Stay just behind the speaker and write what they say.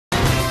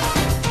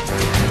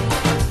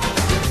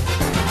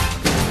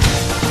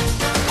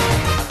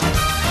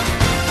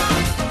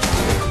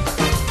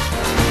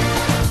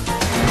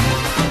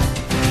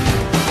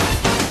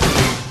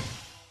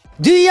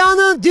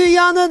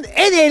Dünyanın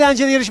en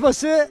eğlenceli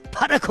yarışması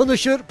para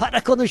konuşur,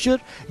 para konuşur.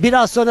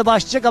 Biraz sonra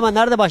başlayacak ama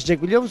nerede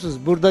başlayacak biliyor musunuz?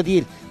 Burada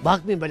değil.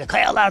 Bakmayın böyle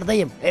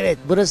kayalardayım. Evet,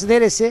 burası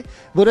neresi?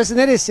 Burası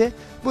neresi?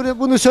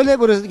 Bunu söyle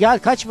burası. Gel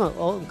kaçma.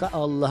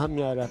 Allah'ım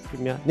ya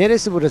Rabbim ya.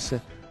 Neresi burası?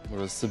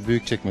 Burası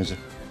Büyükçekmece.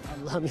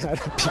 Allah'ım ya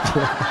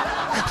Rabbim ya.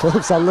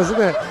 Oğlum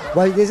sallasana.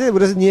 Bak desene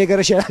burası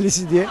Niagara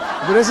Şelalesi diye.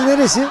 Burası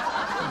neresi?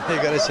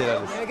 Niagara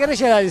Şelalesi. Niagara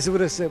Şelalesi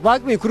burası.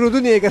 Bakmayın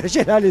kurudu Niagara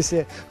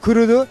Şelalesi.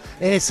 Kurudu.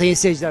 Evet sayın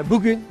seyirciler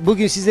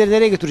bugün sizleri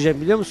nereye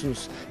götüreceğim biliyor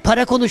musunuz?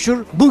 Para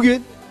konuşur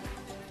bugün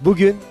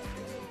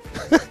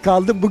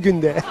kaldım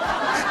bugün de.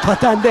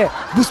 Patende.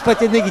 Buz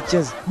patenine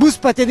gideceğiz. Buz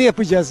pateni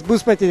yapacağız.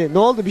 Buz pateni. Ne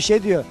oldu bir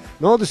şey diyor.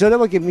 Ne oldu söyle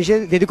bakayım. Bir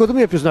şey dedikodu mu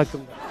yapıyorsun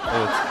hakkında?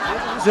 Evet.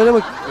 Söyle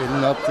bakayım.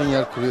 Elini attığın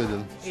yer kuruyor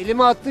dedim.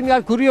 Elime attığım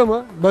yer kuruyor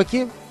mu?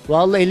 Bakayım.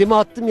 Vallahi elime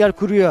attığım yer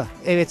kuruyor.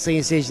 Evet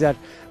sayın seyirciler.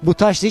 Bu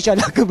taşla hiç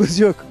alakamız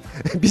yok.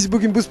 Biz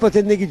bugün buz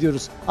patenine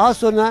gidiyoruz. Az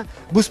sonra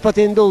buz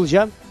pateninde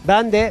olacağım.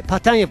 Ben de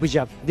paten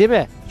yapacağım. Değil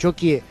mi?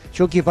 Çok iyi.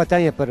 Çok iyi paten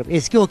yaparım.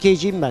 Eski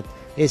hokeyciyim ben.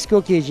 Eski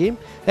hokeyciyim.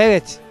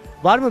 Evet.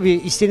 Var mı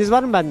bir isteğiniz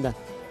var mı benden?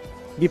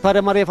 Bir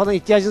para maraya falan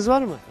ihtiyacınız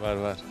var mı?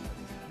 Var.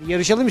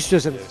 Yarışalım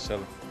istiyorsanız.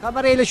 Yarışalım.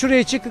 Kamerayla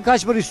şuraya çıkın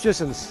kaç para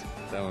istiyorsanız.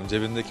 Tamam,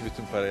 cebindeki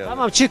bütün parayı al.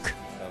 Tamam çık.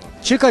 Tamam.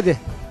 Çık hadi.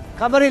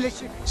 Kamerayla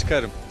çık.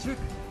 Çıkarım. Çık.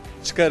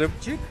 Çıkarım.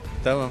 Çık.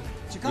 Tamam.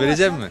 Çıkamazsan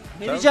Vereceğim mi?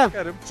 Vereceğim. Tamam,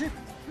 çıkarım. Çık.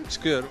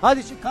 Çıkıyorum.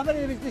 Hadi çık.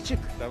 Kamerayla birlikte çık.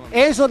 Tamam.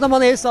 En sonunda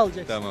bana el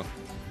sallayacaksın. Tamam.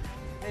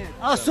 Evet,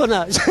 az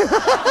sonra.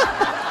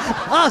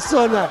 Az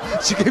sonra.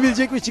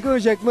 Çıkabilecek mi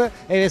çıkamayacak mı?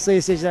 Evet sayın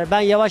seyirciler ben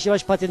yavaş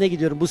yavaş patene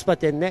gidiyorum buz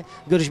patenine.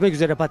 Görüşmek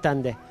üzere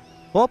patende.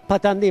 Hop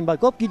patendeyim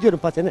bak hop gidiyorum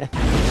patene.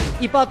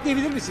 İp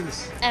atlayabilir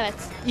misiniz? Evet.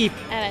 İp.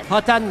 Evet.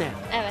 Patenle.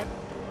 Evet.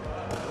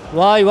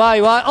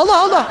 Vay.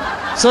 Allah.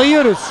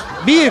 Sayıyoruz.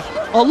 1.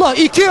 Allah.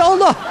 2.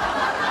 Allah.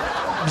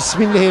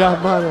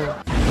 Bismillahirrahmanirrahim.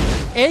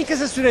 En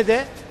kısa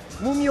sürede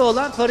mumya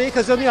olan parayı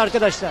kazanıyor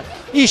arkadaşlar.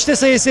 İşte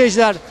sayın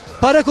seyirciler.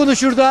 Para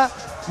konuşurda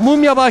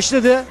mumya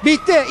başladı.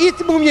 Bitti.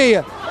 İt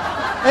mumyayı.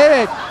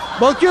 Evet.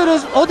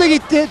 Bakıyoruz. O da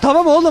gitti.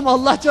 Tamam oğlum.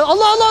 Allah.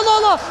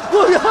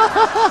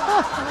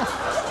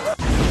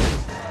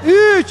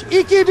 3,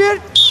 2, 1.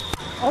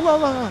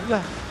 Allah.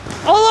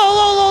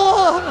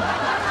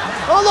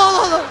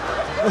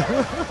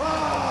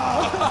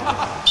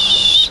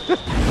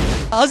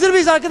 Hazır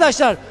mıyız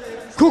arkadaşlar?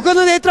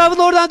 Kuka'nın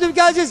etrafında oradan dönüp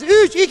geleceğiz.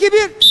 3, 2,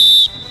 1.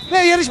 Ve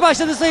yarış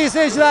başladı sayın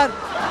seyirciler.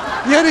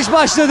 Yarış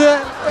başladı.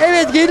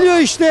 Evet geliyor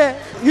işte.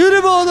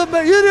 Yürü be oğlum be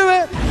yürü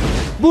be.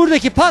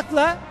 Buradaki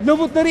patla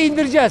nobutları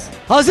indireceğiz.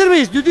 Hazır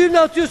mıyız? Düdüğünle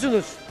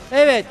atıyorsunuz.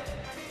 Evet.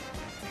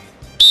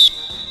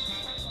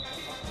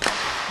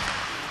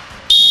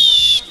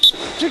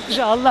 Çık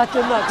dışarı Allah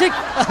canına. Çık.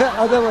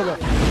 Adam.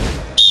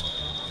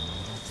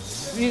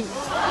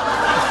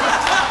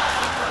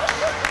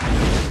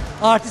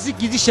 Artistik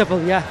gidiş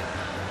yapalım ya.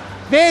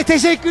 Ve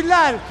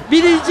teşekkürler.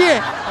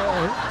 Birinci.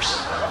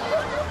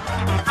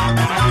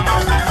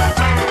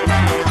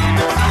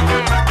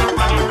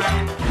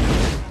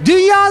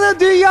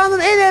 Dünyanın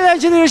en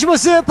eğlenceli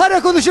yarışması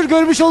para konuşur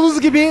görmüş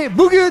olduğunuz gibi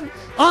bugün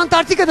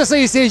Antarktika'da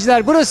sayın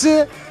seyirciler.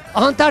 Burası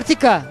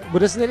Antarktika.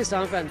 Burası neresi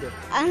hanımefendi?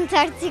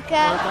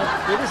 Antarktika.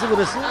 Neresi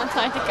burası?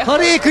 Antarktika.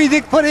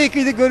 Parayı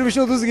kıydık görmüş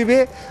olduğunuz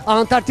gibi.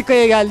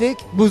 Antarktika'ya geldik.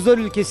 Buzlar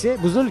ülkesi.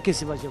 Buzlar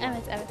ülkesi mi acaba?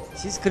 Evet.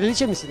 Siz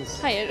kraliçe misiniz?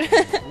 Hayır.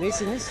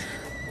 Neysiniz?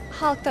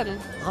 Halktanım.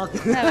 Halk.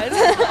 Evet.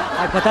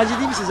 Ay patenci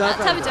değil misiniz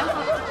hanımefendi? Tabii canım.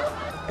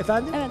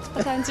 Efendim? Evet,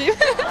 patenciyim.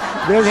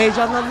 Biraz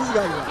heyecanlandınız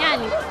galiba.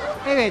 Yani.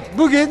 Evet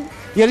bugün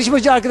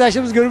yarışmacı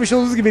arkadaşlarımız görmüş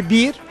olduğunuz gibi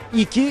 1,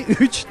 2,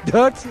 3,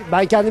 4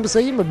 ben kendimi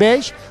sayayım mı?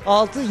 5,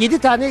 6, 7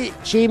 tane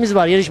şeyimiz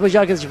var yarışmacı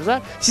arkadaşımız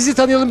var. Sizi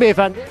tanıyalım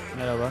beyefendi.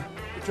 Merhaba.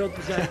 Çok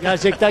güzel.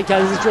 Gerçekten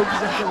kendinizi çok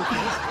güzel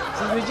tanıttınız.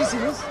 Siz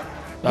necisiniz?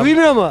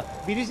 Duymuyor mu?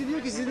 Birisi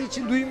diyor ki sizin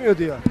için duymuyor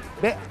diyor.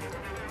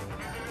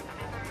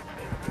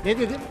 Ne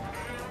dedim?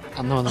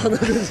 Anlamadım.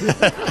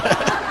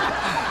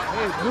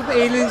 Evet, burada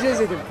eğleneceğiz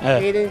dedim.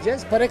 Evet.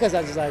 Eğleneceğiz, para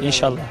kazanacağız aynı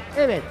İnşallah. zamanda.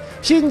 Evet.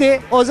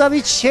 Şimdi o zaman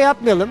hiç şey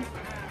yapmayalım.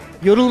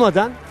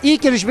 Yorulmadan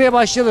ilk yarışmaya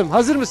başlayalım.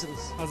 Hazır mısınız?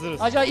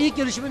 Hazırız. Acaba ilk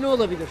yarışma ne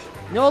olabilir?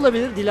 Ne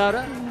olabilir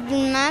Dilara?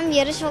 Bilmem,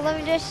 yarış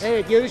olabilir.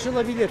 Evet, yarış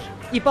olabilir.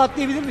 İp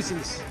atlayabilir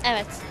misiniz?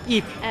 Evet.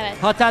 İp.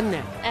 Evet. Patenle.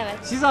 Evet.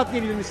 Siz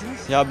atlayabilir misiniz?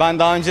 Ya ben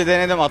daha önce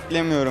denedim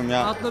atlayamıyorum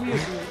ya.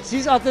 Atlamıyorsunuz.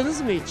 Siz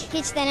atladınız mı hiç?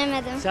 Hiç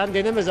denemedim. Sen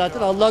deneme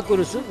zaten Allah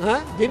korusun. Ha?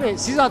 Değil mi?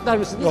 Siz atlar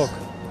mısınız? Yok.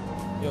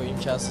 Yok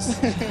imkansız.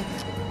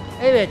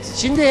 Evet.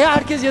 Şimdi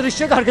herkes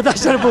yarışacak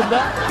arkadaşlar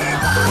bunda.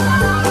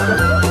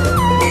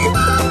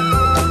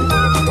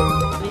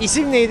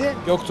 İsim neydi?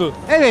 Yoktu.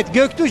 Evet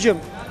Göktuğ'cum.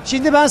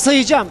 Şimdi ben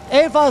sayacağım.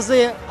 En fazla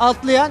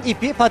atlayan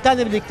ipi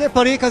patenle birlikte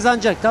parayı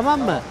kazanacak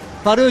tamam mı?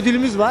 Para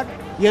ödülümüz var.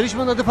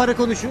 Yarışmanın adı para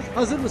konuşur.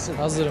 Hazır mısın?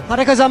 Hazırım.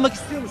 Para kazanmak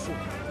istiyor musun?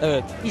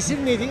 Evet.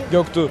 İsim neydi?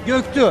 Göktu.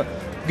 Göktuğ.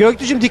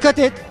 Göktuğ'cum dikkat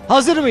et.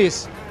 Hazır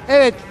mıyız?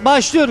 Evet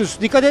başlıyoruz.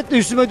 Dikkat et de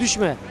üstüme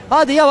düşme.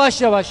 Hadi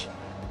yavaş yavaş.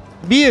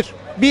 Bir.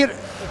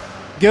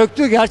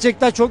 Göktuğ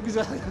gerçekten çok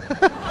güzel. Çok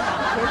güzel.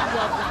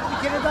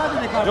 Bir kere daha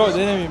dene kardeşim. Yok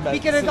denemeyeyim ben.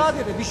 Bir kere daha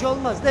dene. Bir şey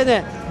olmaz.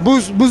 Dene.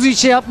 Buz hiç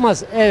şey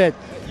yapmaz. Evet.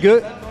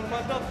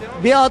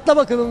 Bir atla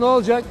bakalım ne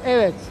olacak.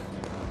 Evet.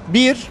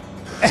 Bir.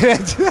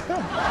 Evet.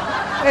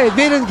 Evet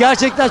verin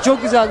gerçekten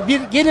çok güzel.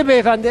 Bir gelin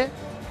beyefendi.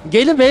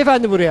 Gelin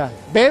beyefendi buraya.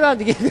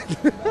 Beyefendi gelin.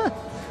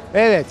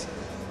 Evet.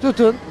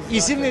 Tutun.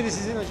 İsim neydi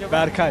sizin hocam?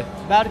 Berkay.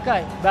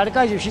 Berkay.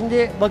 Berkaycığım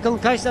şimdi bakalım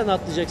kaç tane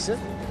atlayacaksın?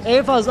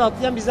 En fazla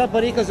atlayan bizden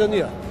parayı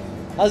kazanıyor.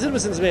 Hazır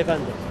mısınız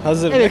beyefendi?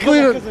 Hazır. Evet Ne kadar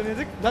buyurun.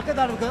 kazanıyorduk? Ne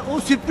kadar bu kadar? O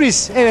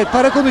sürpriz. Evet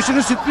para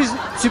konuşurun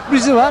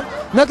sürprizi var.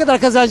 Ne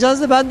kadar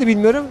kazanacağınızı ben de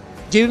bilmiyorum.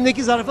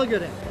 Cebimdeki zarfa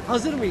göre.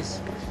 Hazır mıyız?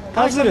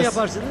 Kaç tane Hazırız.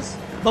 yaparsınız?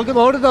 Bakın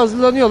orada da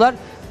hazırlanıyorlar.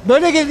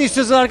 Böyle gelin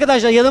istiyorsunuz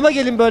arkadaşlar. Yanıma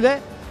gelin böyle.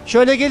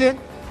 Şöyle gelin.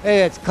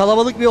 Evet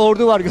kalabalık bir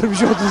ordu var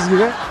görmüş olduğunuz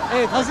gibi.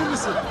 Evet hazır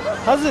mısın?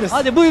 Hazırız.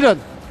 Hadi buyurun.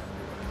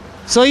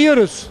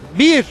 Sayıyoruz.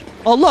 1.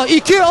 Allah.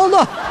 2.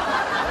 Allah.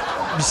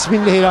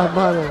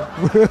 Bismillahirrahmanirrahim.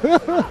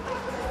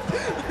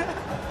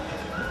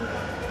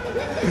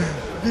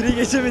 Biri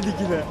geçemedik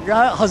yine.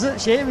 Ya hazır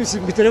şey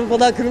misin? Bir tarafı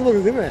falan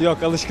kırılmadı değil mi?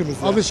 Yok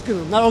alışkınız ya. Alışkın.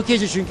 Onlar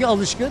okeyce çünkü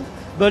alışkın.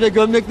 Böyle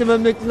gömlekli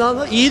memlekli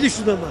ama iyi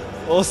düştün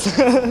ama. Olsun.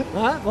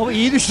 Ha? Baba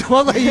iyi düştü.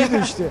 Vallahi iyi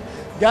düştü.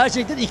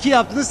 Gerçekten 2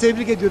 yaptınız.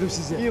 Tebrik ediyorum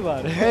sizi. İyi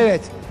bari.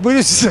 Evet.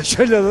 Buyurun size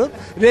şöyle alalım.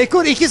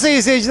 Rekor 2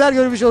 sayı seyirciler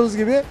görmüş olduğunuz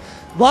gibi.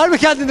 Var mı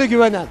kendine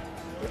güvenen?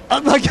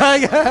 Allah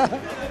gel.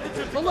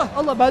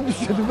 Allah ben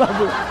düşüyordum ben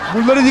bu.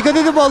 Bunlara dikkat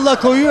edin vallahi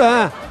koyuyor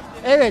ha.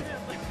 Evet.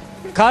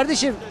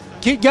 Kardeşim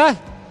gel.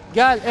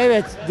 Gel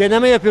evet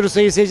deneme yapıyoruz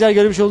sayın seyirciler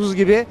görmüş olduğunuz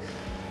gibi.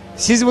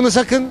 Siz bunu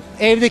sakın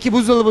evdeki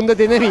buzdolabında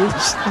denemeyin.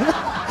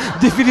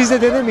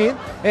 Difrizde denemeyin.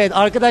 Evet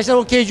arkadaşlar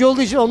okeyci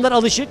olduğu için onlar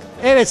alışık.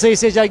 Evet sayın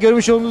seyirciler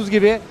görmüş olduğunuz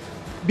gibi.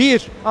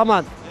 Bir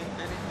aman.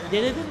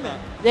 Denedin mi?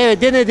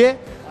 Evet denedi.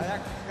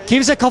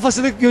 Kimse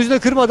kafasını gözüne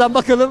kırmadan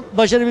bakalım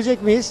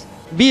başarabilecek miyiz?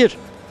 1,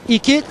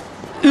 2,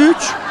 3.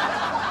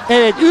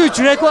 Evet 3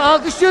 rekor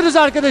alkışlıyoruz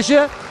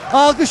arkadaşı.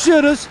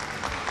 Alkışlıyoruz.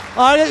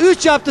 Aile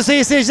 3 yaptı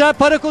sayın seyirciler.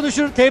 Para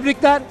konuşur.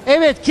 Tebrikler.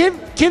 Evet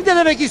kim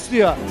denemek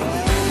istiyor?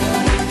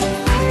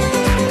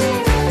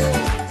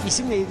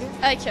 İsim neydi?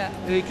 Öykü.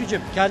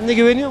 Öykücüm. Kendine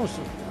güveniyor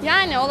musun?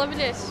 Yani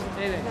olabilir.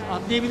 Evet.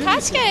 Atlayabilir Kaç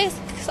misin? kere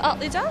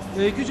atlayacağız?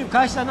 Öykücüm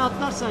kaç tane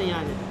atlarsan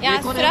yani. Yani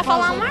Rekor süre en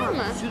fazla falan var yapan.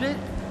 mı?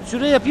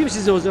 Süre yapayım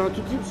size o zaman.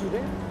 Tutayım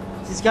süre.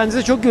 Siz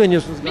kendinize çok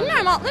güveniyorsunuz galiba.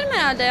 Bilmiyorum atlarım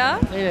herhalde ya.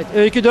 Evet.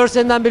 Öykü 4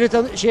 seneden beri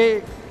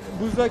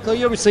buzda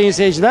kayıyormuş sayın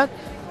seyirciler.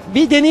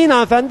 Bir deneyin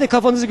hanımefendi de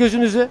kafanızı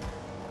gözünüzü.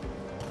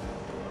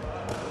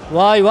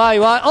 Vay.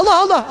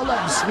 Allah.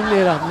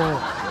 Bismillahirrahmanirrahim.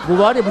 Bu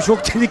var ya bu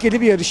çok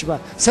tehlikeli bir yarışma.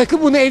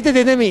 Sakın bunu evde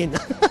denemeyin.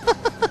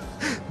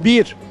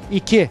 1,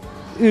 2,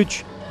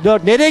 3,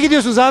 4. Nereye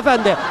gidiyorsunuz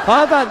hanımefendi?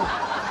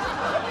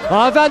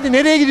 Hanımefendi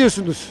nereye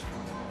gidiyorsunuz?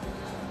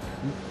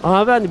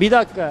 Hanımefendi bir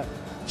dakika.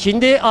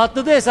 Şimdi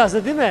atladı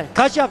esasında değil mi?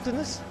 Kaç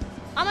yaptınız?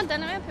 Ama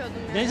deneme yapıyordum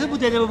yani. Neyse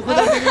bu deneme bu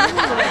kadar deneme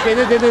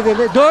mi?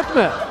 Dene. 4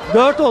 mü?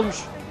 4 olmuş.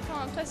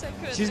 Tamam teşekkür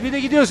ederim. Siz bir de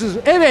gidiyorsunuz.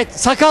 Evet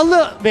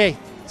Sakallı Bey.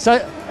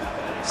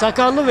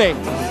 Sakallı Bey.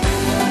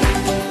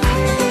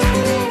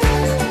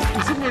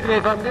 İsim nedir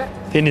beyefendi?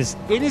 Deniz.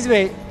 Deniz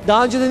Bey.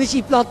 Daha önceden hiç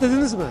iple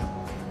atladınız mı?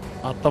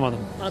 Atlamadım.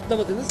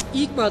 Atlamadınız.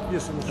 İlk mi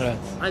atlıyorsunuz? Evet.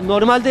 Hani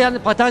normalde yani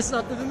patensiz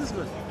atladınız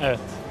mı? Evet.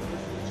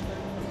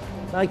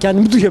 Ben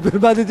kendimi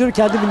duyamıyorum. Ben de diyorum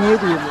kendimi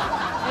niye duyamıyorum?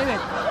 Evet.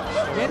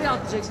 Nereye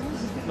atlayacaksınız?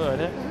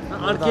 Böyle.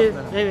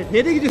 Evet.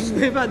 Nereye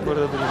gidiyorsunuz beyefendi?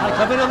 Burada durayım. Ha,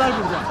 kameralar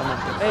burada. Tamam.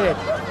 Evet.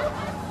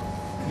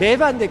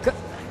 Beyefendi.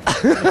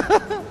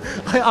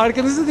 Ay,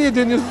 arkanızı diye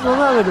dönüyorsunuz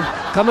onu anladım.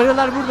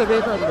 Kameralar burada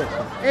beyefendi.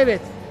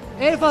 Evet.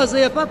 En fazla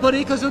yapan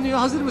parayı kazanıyor.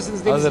 Hazır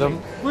mısınız Deniz Hazırım. Bey?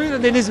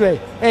 Buyurun Deniz Bey.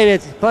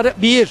 Evet. Para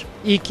 1,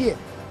 2.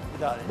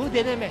 Bu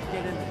deneme.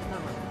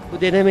 Tamam.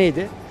 Bu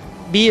denemeydi.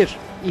 1,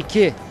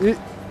 2, 3.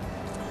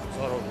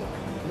 Zor oldu.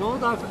 Ne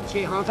oldu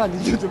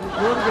hanımefendi diyordum.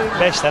 Ne oldu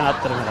beyefendi? 5 tane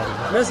atlarım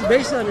herhalde. Nasıl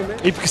 5 tane mi?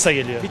 İp kısa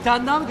geliyor. Bir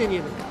tane daha mı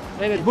deneyelim?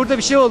 Evet burada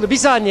bir şey oldu. Bir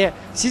saniye.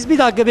 Siz bir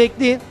dakika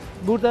bekleyin.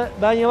 Burada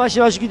ben yavaş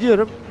yavaş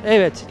gidiyorum.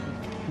 Evet.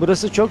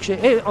 Burası çok şey.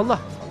 Evet Allah.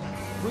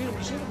 Buyurun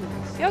bir şey mi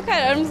dediniz? Yok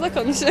hayır aramızda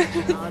konuşuyoruz.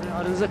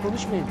 Aranızda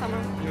konuşmayın. Tamam.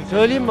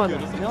 Söyleyin bana.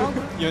 Ne oldu?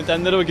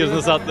 Yöntemlere bakıyoruz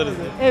nasıl atlarız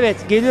diye.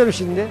 Evet geliyorum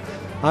şimdi.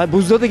 Abi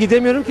buzda da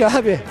gidemiyorum ki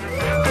abi.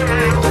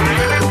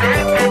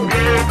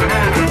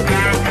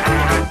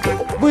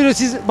 Buyurun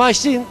siz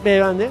başlayın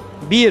beyefendi.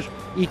 1,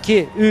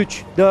 2,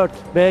 3, 4,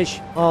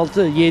 5,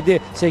 6,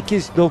 7,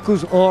 8,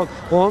 9, 10,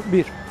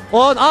 11.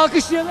 10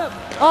 alkışlayalım.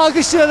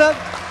 Alkışlayalım.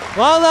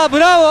 Vallahi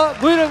bravo.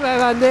 Buyurun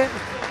beyefendi.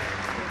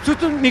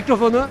 Tutun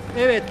mikrofonu.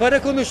 Evet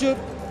para konuşur.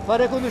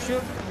 Para konuşur.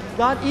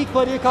 Dan ilk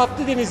parayı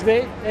kaptı Deniz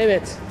Bey.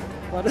 Evet.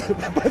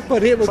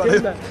 Paraya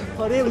bakıyorum ben.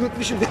 Parayı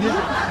unutmuşum Deniz Bey.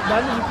 Ben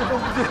de mikrofonu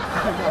tutuyorum.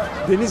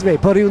 Deniz Bey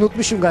parayı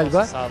unutmuşum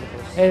galiba. Sağlık olsun.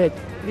 Evet.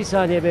 Bir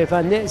saniye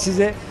beyefendi.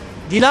 Size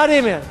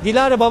Dilara mı?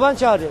 Dilara baban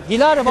çağırıyor.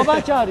 Dilara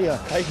baban çağırıyor.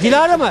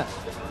 Dilara mı?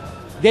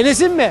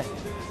 Denesin mi?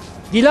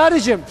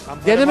 Dilara'cığım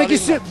denemek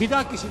istiyor. Bir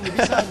dakika şimdi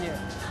bir saniye.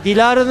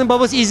 Dilara'nın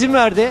babası izin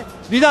verdi.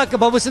 Bir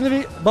dakika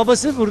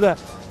babası burada.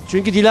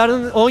 Çünkü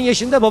Dilara'nın 10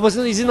 yaşında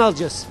babasının izin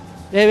alacağız.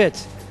 Evet.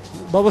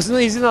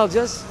 Babasından izin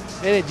alacağız.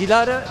 Evet,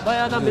 Dilara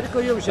bayağıdan beri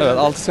kayıyormuş Evet, herhalde.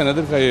 6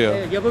 senedir kayıyor.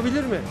 Evet,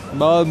 yapabilir mi?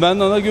 Ben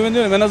ona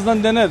güveniyorum. En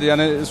azından dener.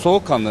 Yani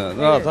soğukkanlı,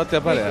 rahat rahat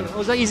yapar Peki, yani.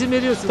 O zaman izin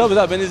veriyorsun. Tabii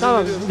ben izin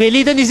Tamam. veriyorum.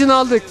 Veli'den izin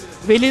aldık.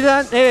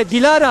 Veli'den evet,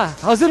 Dilara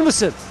hazır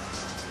mısın?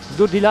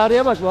 Dur,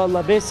 Dilara'ya bak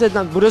vallahi 5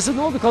 seneden. Burası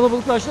ne oldu?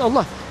 Kalabalıklaştı.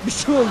 Allah, bir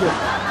şey oldu.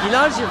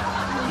 Dilar'cığım.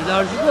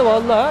 Dilar'cığım da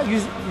vallahi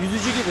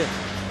yüzücü gibi.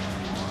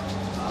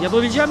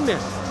 Yapabilecek mi?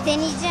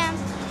 Deneyeceğim.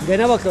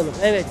 Dene bakalım.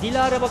 Evet,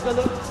 Dilara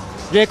bakalım.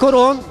 Rekor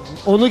 10.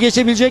 Onu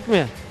geçebilecek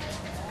mi?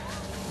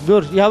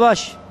 Dur,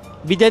 yavaş.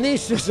 Bir dene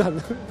istiyorsan.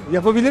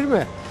 Yapabilir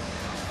mi?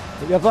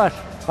 Yapar.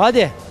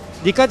 Hadi.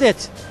 Dikkat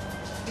et.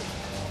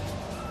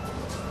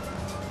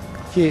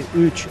 2,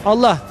 3.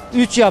 Allah.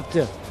 3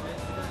 yaptı.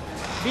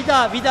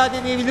 Bir daha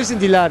deneyebilirsin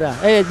Dilara.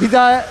 Evet, bir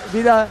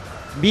daha.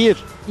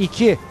 1,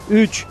 2,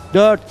 3,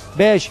 4,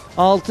 5,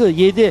 6,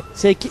 7,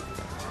 8.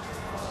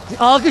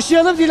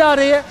 Alkışlayalım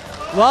Dilara'yı.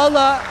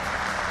 Vallahi.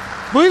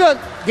 Buyurun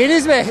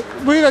Deniz Bey.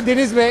 Buyurun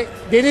Deniz Bey.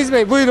 Deniz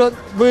Bey buyurun.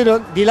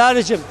 Buyurun.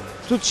 Dilara'cığım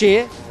tut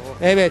şeyi.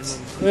 Evet.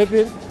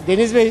 Öpün.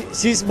 Deniz Bey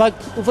siz bak,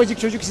 ufacık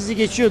çocuk sizi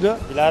geçiyordu.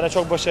 Dilara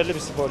çok başarılı bir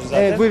sporcu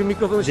zaten. Evet, buyurun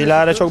mikrofonu. şöyle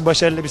Dilara tutun. çok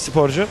başarılı bir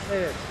sporcu.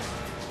 Evet.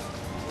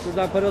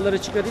 Buradan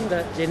paraları çıkarayım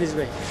da Deniz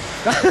Bey.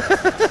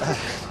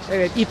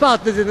 Evet, ipe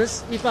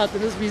atladınız. İpe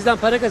attınız. Bizden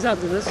para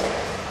kazandınız.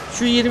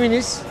 Şu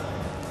 20'niz.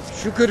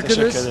 Şu 40'ınız.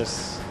 Teşekkür ederiz.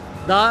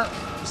 Daha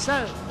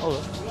ister olur.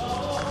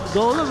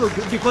 Doğru mu?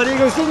 Bir parayı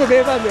gösterin de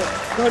beyefendi.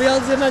 Parayı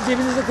aldınız hemen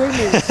cebinize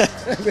koymayın.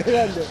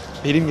 Beyefendi.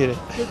 Benim geri.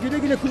 Güle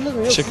güle kullanın.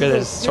 Yok, Teşekkür kullanın.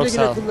 ederiz. Güle Çok güle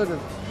sağ olun. kullanın.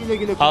 Güle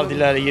güle kullanın. Al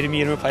Dilara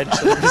 20-20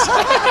 paylaşalım biz.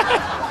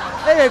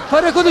 Evet,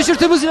 para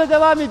konuşurtumuz ile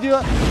devam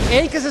ediyor.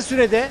 En kısa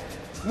sürede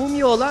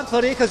mumya olan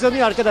parayı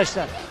kazanıyor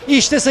arkadaşlar.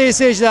 İşte sayın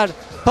seyirciler,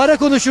 para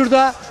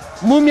konuşurda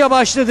mumya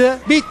başladı.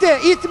 Bitti,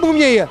 it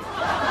mumyayı.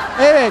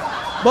 Evet,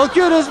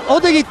 bakıyoruz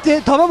o da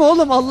gitti. Tamam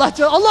oğlum, Allah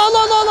Allah Allah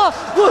Allah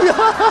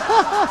Allah.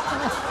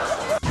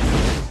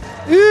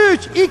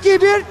 3,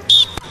 2, 1.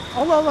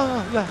 Allah Allah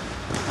Allah.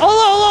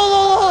 Allah Allah Allah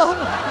Allah.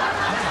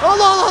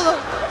 Allah Allah Allah.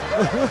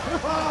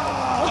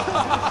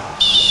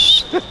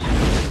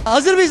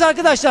 Hazır mıyız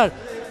arkadaşlar?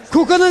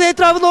 Kuka'nın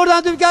etrafını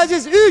oradan dönüp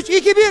geleceğiz. 3,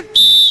 2,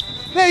 1.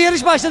 Ve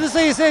yarış başladı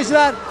sayın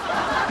seyirciler.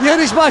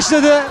 Yarış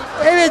başladı.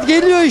 Evet,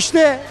 geliyor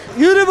işte.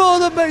 Yürü be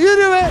oğlum be,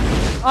 yürü be.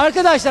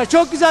 Arkadaşlar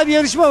çok güzel bir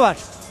yarışma var.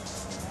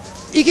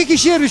 2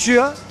 kişi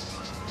yarışıyor.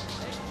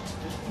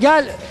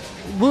 Gel.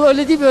 Bu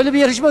öyle değil, böyle bir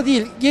yarışma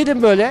değil.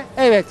 Gelin böyle.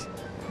 Evet.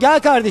 Gel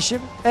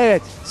kardeşim.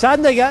 Evet.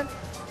 Sen de gel.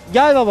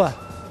 Gel baba.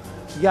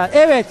 Gel.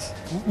 Evet.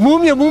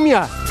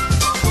 Mumya.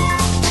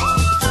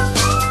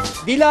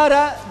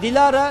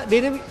 Dilara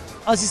benim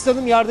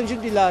asistanım,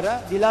 yardımcım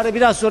Dilara. Dilara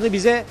biraz sonra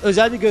bize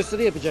özel bir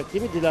gösteri yapacak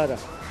değil mi Dilara?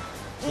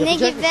 Ne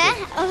Yapacak gibi? mısın?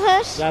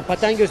 Olur. Yani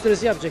paten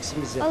gösterisi yapacaksın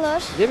bize.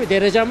 Olur. Değil mi?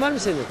 Derecen var mı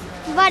senin?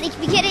 Var,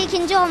 bir kere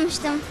ikinci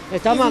olmuştum.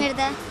 Tamam.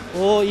 İzmir'de.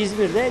 O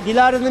İzmir'de.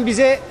 Dilara'nın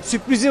bize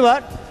sürprizi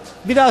var.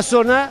 Biraz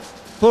sonra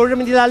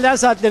programın ilerleyen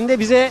saatlerinde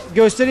bize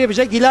gösteri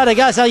yapacak. Dilara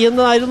gel, sen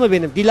yanından ayrılma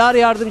benim. Dilara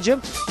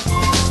yardımcım.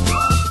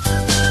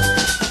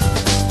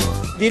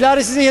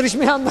 Dilara size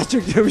yarışmayı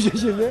anlatacak diyormuş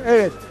şimdi.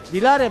 Evet.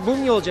 Dilara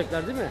mumya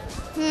olacaklar değil mi?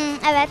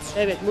 Evet.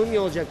 Evet,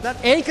 mumya olacaklar.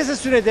 En kısa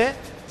sürede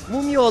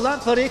mumya olan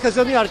parayı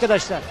kazanıyor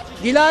arkadaşlar.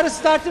 Dilara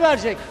startı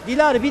verecek.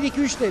 Dilara 1,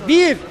 2, 3'te.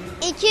 1.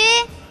 2,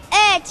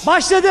 3.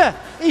 Başladı.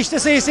 İşte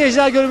sayın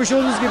seyirciler, görmüş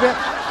olduğunuz gibi.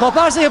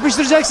 Koparsa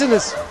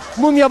yapıştıracaksınız.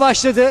 Mumya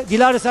başladı.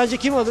 Dilara sence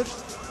kim alır?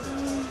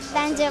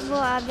 Bence bu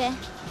abi.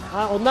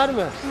 Ha, onlar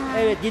mı?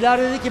 Evet,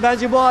 Dilara dedi ki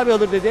bence bu abi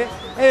alır dedi.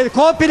 Evet,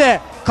 komple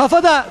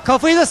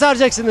kafayı da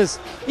saracaksınız.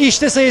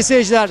 İşte sayın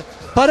seyirciler,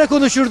 para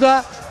konuşur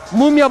da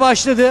mumya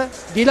başladı.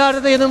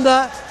 Dilara da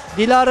yanımda.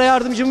 Dilara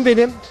yardımcım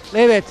benim.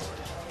 Evet.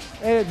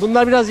 Evet,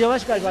 bunlar biraz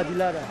yavaş galiba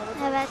Dilara.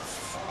 Evet.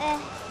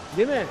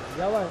 Değil mi?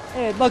 Yavaş.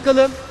 Evet,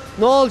 bakalım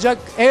ne olacak?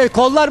 Evet,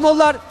 kollar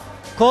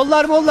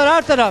mollar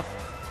her taraf.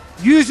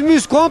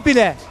 Yüz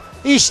komple.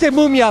 İşte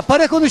mumya.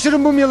 Para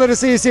konuşurun mumyaları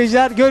sayın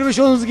seyirciler. Görmüş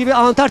olduğunuz gibi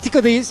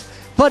Antarktika'dayız.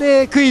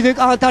 Paraya kıydık,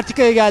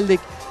 Antarktika'ya geldik.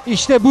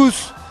 İşte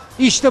buz,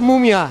 işte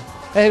mumya.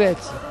 Evet.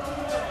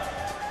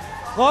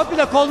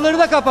 Komple kolları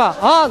da kapa.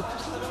 Al.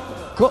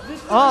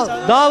 Al.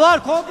 Daha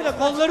var komple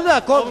kolları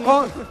da.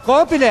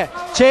 Komple.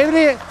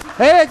 Çevreyi.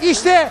 Evet,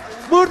 işte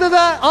burada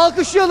da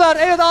alkışlıyorlar.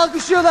 Evet,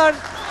 alkışlıyorlar.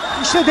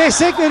 İşte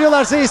destek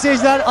veriyorlar sayın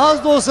seyirciler.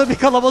 Az da olsa bir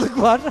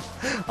kalabalık var.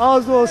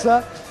 Az da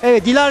olsa.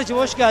 Evet, Dilara'cığım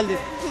hoş geldin.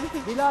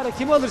 Dilara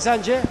kim alır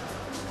sence?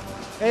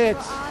 Evet.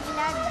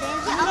 Abiler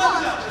benziyor ama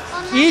onlar...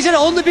 İyice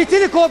onu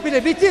bitirin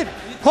komple, bitir.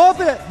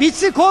 Komple,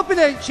 bitsin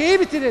komple, şeyi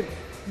bitirin.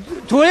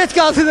 Tuvalet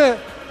kağıdını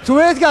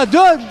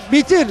dön,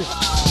 bitir.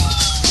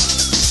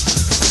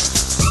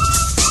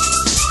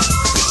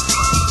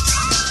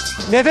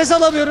 Nefes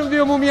alamıyorum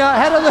diyor mumya.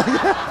 Her an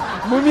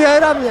mumya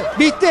her an.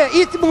 Bitti,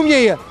 it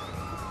mumyayı.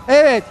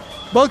 Evet.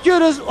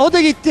 Bakıyoruz o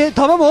da gitti.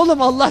 Tamam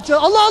oğlum, Allah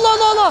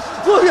Allah.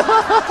 Mumya.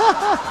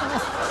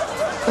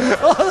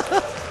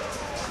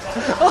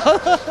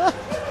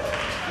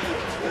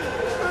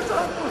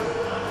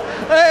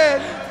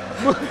 Evet.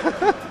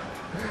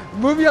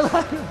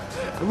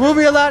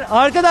 Mumyalar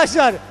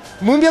arkadaşlar,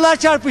 mumyalar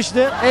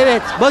çarpıştı.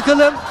 Evet,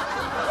 bakalım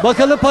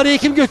Bakalım parayı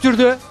kim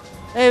götürdü?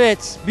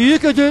 Evet.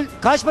 Büyük ödül.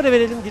 Kaç para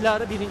verelim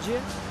Dilara birinci?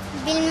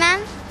 Bilmem.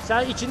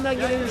 Sen içinden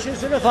gelen bir şey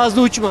söyle.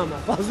 Fazla uçma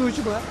ama. Fazla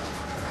uçma.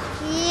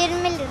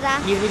 20 lira.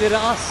 20 lira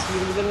az.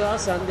 20 lira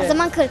az sende. O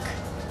zaman 40.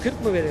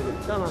 40 mı verelim?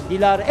 Tamam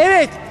Dilara.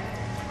 Evet.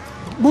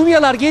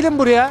 Mumyalar gelin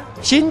buraya.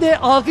 Şimdi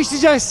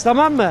alkışlayacağız,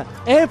 tamam mı?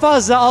 En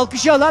fazla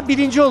alkışı alan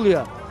birinci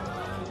oluyor.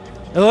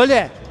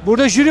 Öyle.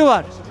 Burada jüri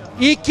var.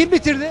 İlk kim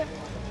bitirdi?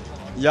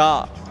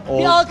 Ya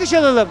Bir alkış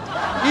alalım.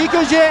 İlk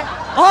önce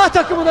A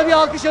takımına bir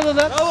alkış alalım.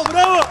 Bravo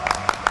bravo.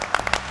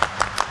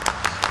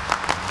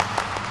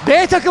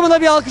 B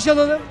takımına bir alkış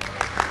alalım.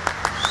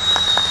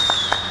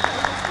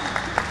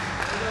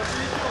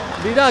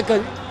 Bir dakika.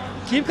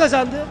 Kim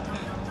kazandı?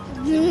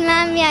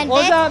 Bilmem yani.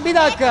 O zaman bir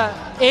dakika.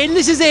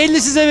 50 size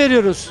 50 size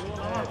veriyoruz.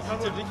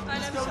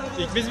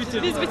 İlk biz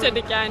bitirdik. Biz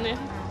bitirdik yani.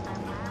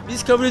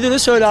 Biz kabul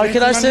ediyoruz şöyle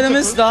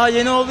arkadaşlarımız daha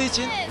yeni olduğu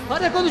için.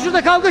 Hadi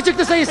konuşur kavga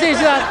çıktı sayın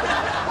seyirciler.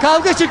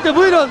 Kavga çıktı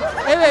buyurun.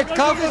 Evet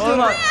kavga çıktı.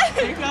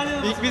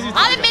 İlk biz bitirdik.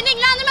 Abi beni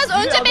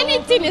ilgilendirmez. Önce beni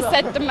ittiğini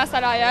hissettim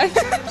mesela yani.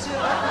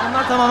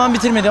 Onlar tamamen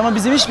bitirmedi ama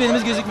bizim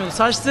hiçbirimiz gözükmüyordu.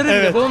 Saçları bile,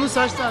 Evet. babamın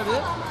saçları abi.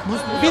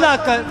 Bir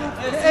dakika.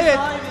 Evet.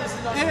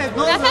 Evet.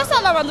 Ne oldu? Nefes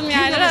alamadım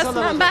yani nefes resmen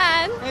alamadı?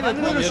 ben. Evet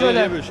buyurun Yarı şöyle.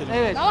 yarıya bölüşelim.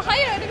 Evet. Ama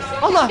hayır öyle bir şey yok.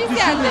 Allah Biz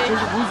düşündü geldik.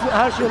 çocuk.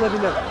 Her şey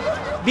olabilir.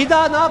 Bir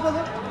daha ne yapalım?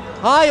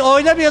 Hayır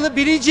oynamayalım.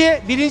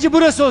 Birinci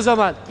burası o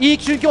zaman.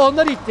 İlk çünkü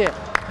onlar itti.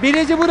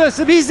 Birinci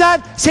burası.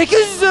 Bizden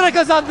 800 lira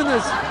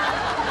kazandınız.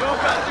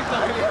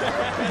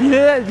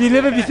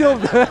 Dileme bir şey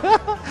oldu.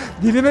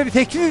 Dileme bir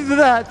 800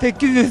 lira.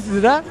 800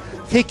 lira.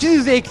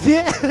 800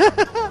 ekti.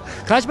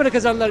 Kaç para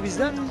kazandılar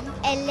bizden?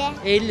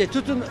 50. 50.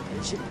 Tutun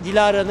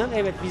Dilara'nın.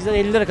 Evet bizden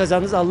 50 lira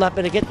kazandınız. Allah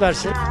bereket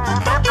versin.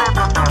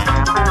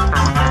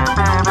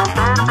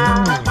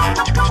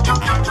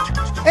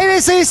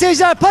 Evet sayın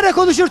seyirciler, para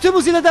konuşur tüm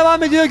hızıyla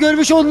devam ediyor.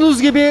 Görmüş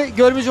olduğunuz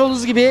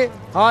gibi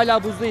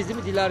hala buzdayız değil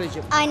mi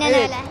Dilara'cığım? Aynen Evet,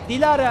 öyle.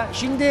 Dilara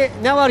şimdi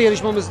ne var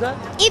yarışmamızda?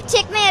 İp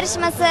çekme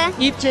yarışması.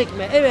 İp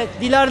çekme. Evet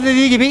Dilara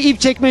dediği gibi ip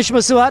çekme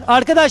yarışması var.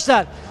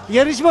 Arkadaşlar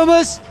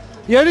yarışmamız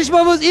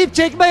ip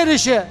çekme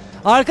yarışı.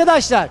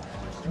 Arkadaşlar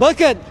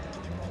bakın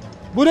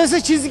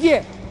burası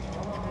çizgi.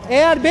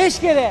 Eğer 5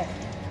 kere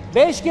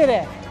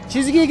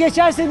çizgiyi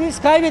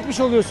geçerseniz kaybetmiş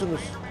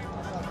oluyorsunuz.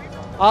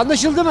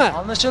 Anlaşıldı mı?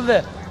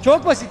 Anlaşıldı.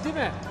 Çok basit değil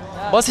mi?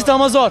 Basit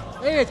ama zor.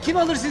 Evet kim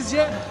alır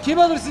sizce? Kim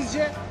alır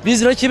sizce?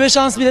 Biz rakibe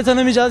şans bile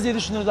tanımayacağız diye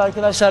düşünüyoruz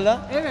arkadaşlarla.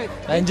 Evet.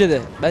 Bence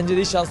de. Bence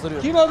de hiç şansları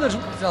yok. Kim alır?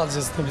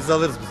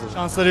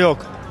 Şansları yok.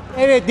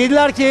 Evet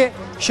dediler ki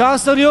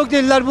şansları yok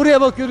dediler.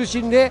 Buraya bakıyoruz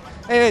şimdi.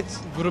 Evet.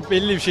 Grup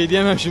belli bir şey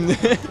diyemem şimdi.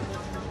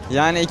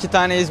 yani 2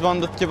 tane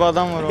izbandut gibi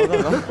adam var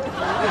orada da.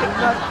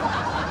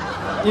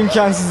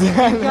 İmkansız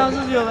yani.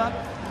 İmkansız diyorlar.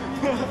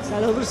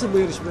 Sen alırsın bu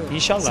yarışmayı.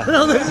 İnşallah. Sen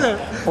alırsın.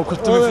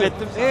 Okuttum Olur.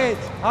 üflettim. Evet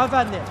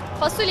hanımefendi.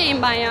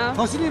 Fasulyeyim ben ya.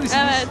 Fasulye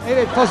misiniz? Evet.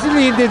 Evet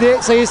fasulyeyim dedi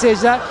sayın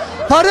seyirciler.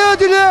 Para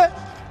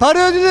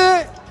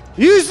ödülü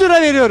 100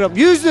 lira veriyorum.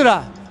 100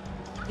 lira.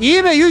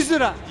 İyi mi 100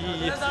 lira?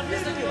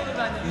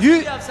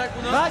 İyi.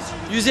 Kaç?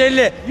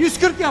 150.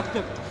 140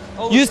 yaptım.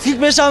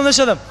 145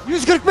 anlaşalım.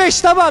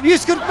 145 tamam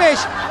 145.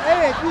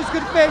 Evet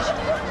 145.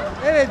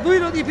 Evet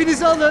buyurun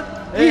ipinizi alın.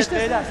 Evet, işte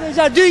beyler.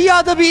 seyirciler,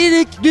 dünyada bir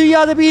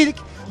iyilik.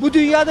 Bu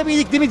dünyada bir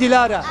iyilik değil mi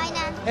Dilara?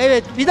 Aynen.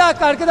 Evet bir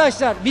dakika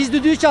arkadaşlar biz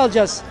düdüğü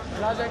çalacağız.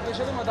 Biraz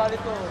yaklaşalım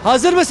adaletli olalım.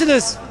 Hazır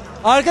mısınız?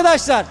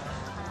 Arkadaşlar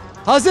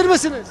hazır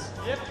mısınız?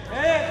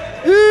 Evet.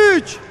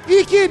 3,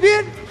 2,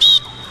 1.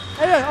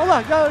 Evet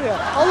Allah gel oraya.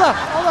 Allah.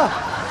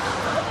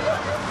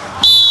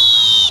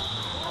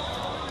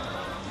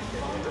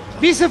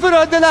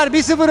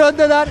 1-0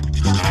 öndeler.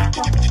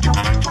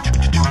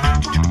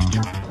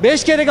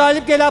 5 kere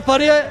galip gelen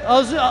parayı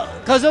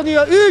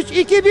kazanıyor. 3,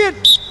 2, 1.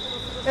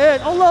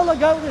 Evet Allah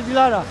gel buraya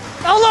Dilara.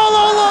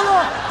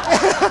 Allah.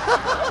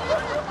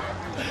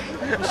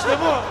 İşte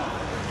bu.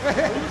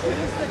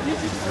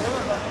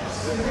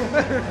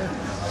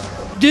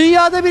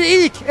 Dünyada bir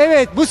ilk.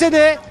 Evet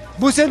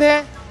bu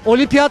sene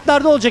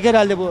olimpiyatlarda olacak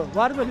herhalde bu.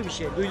 Var mı böyle bir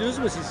şey? Duydunuz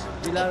mu siz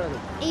Dilara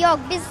Hanım? Yok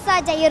biz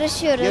sadece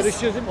yarışıyoruz.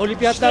 Yarışıyoruz değil mi?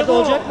 Olimpiyatlarda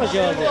olacak mı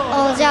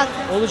acaba? Olacak.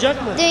 Olacak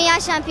mı? Dünya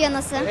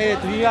şampiyonası. Evet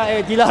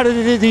Dilara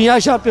dedi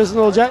dünya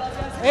şampiyonu olacak.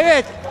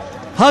 Evet.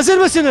 Hazır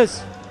mısınız?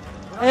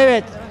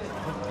 Evet.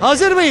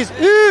 Hazır mıyız?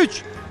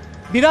 3.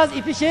 Biraz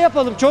ipi şey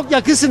yapalım. Çok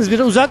yakınsınız.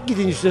 Biraz uzak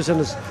gidin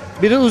istiyorsanız.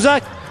 Biraz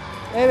uzak.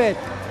 Evet.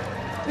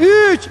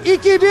 3,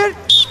 2, 1.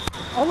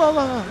 Allah.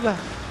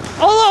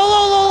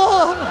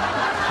 Allah.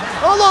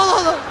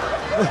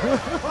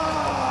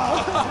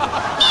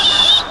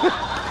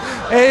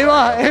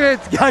 Eyvah. Evet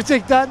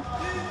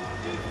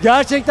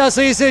gerçekten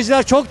sayın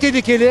seyirciler çok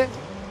tehlikeli.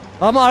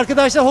 Ama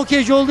arkadaşlar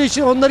hokeyci olduğu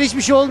için onlar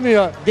hiçbir şey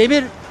olmuyor.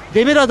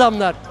 Demir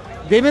adamlar.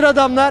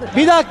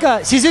 Bir dakika.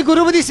 Sizin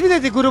grubun ismi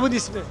nedir? Grubun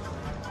ismi?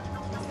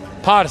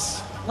 Pars.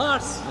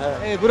 Pars.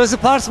 Evet, burası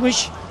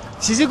Pars'mış.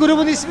 Sizin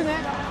grubun ismi ne?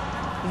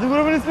 Bizim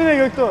grubun ismi ne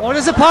Göktuğ?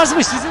 Orası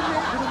Pars'mış. Sizin ne?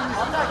 Grubun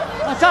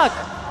ismi? Atak.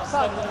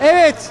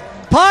 Evet.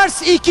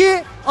 Pars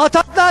 2,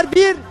 Ataklar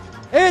 1.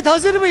 Evet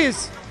hazır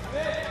mıyız?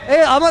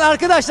 Evet aman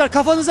arkadaşlar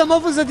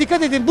kafanıza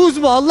dikkat edin. Buz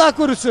mu? Allah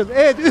korusun.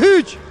 Evet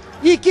 3,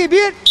 2,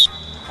 1.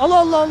 Allah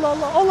Allah Allah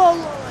Allah Allah Allah.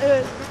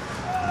 Evet.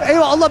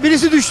 Eyvah Allah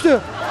birisi düştü.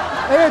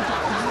 Evet.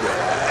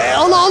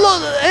 Allah Allah.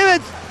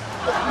 Evet.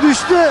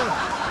 Düştü.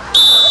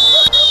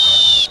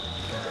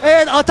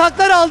 Evet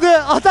ataklar aldı.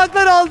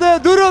 Ataklar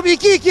aldı. Durum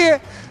 2-2.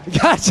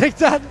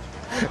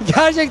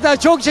 Gerçekten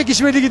çok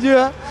çekişmeli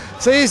gidiyor.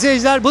 Sayın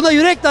seyirciler buna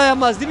yürek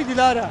dayanmaz değil mi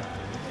Dilara?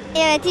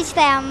 Evet hiç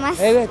dayanmaz.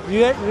 Evet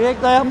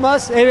yürek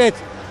dayanmaz. Evet.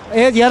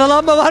 Evet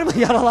yaralanma var mı?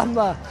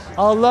 Yaralanma.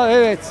 Allah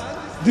evet.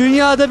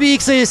 Dünyada bir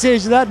ilk sayın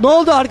seyirciler. Ne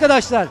oldu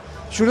arkadaşlar?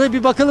 Şurada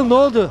bir bakalım ne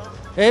oldu?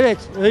 Evet.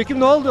 Öyküm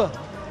ne oldu?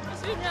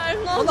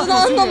 Bilmiyorum ne Allah olduğunu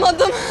fasulye.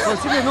 anlamadım.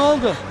 Fasulye ne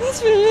oldu?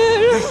 Hiç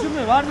bilmiyorum. Düştü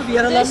mü? Var mı bir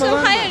yaralanma var mı?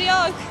 Hayır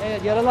yok.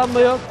 Evet yaralanma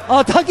yok.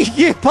 Atak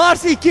 2,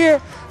 Pars 2.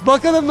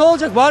 Bakalım ne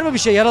olacak? Var mı bir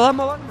şey?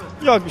 Yaralanma var mı?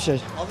 Yok bir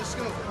şey.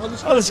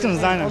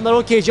 Alışkınız aynen. Onlar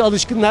okeyci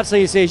alışkınlar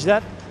sayın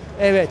seyirciler.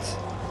 Evet.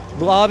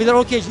 Bu abiler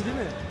okeyci değil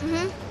mi? Hı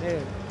hı.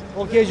 Evet.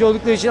 Okeyci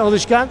oldukları için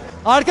alışkan.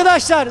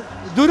 Arkadaşlar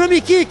durum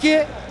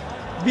 2-2.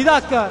 Bir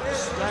dakika.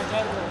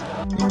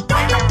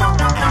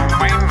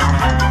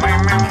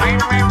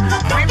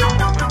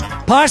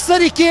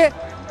 Parslar 2.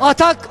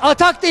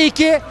 Atak da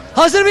 2.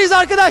 Hazır mıyız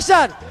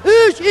arkadaşlar?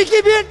 3,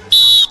 2, 1.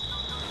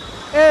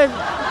 Evet.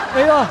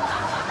 Eyvah.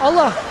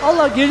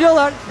 Allah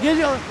geliyorlar.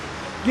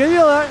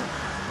 Geliyorlar.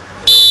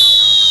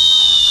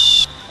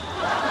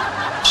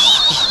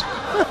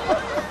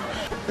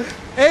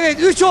 Evet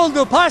 3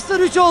 oldu. Parslar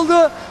 3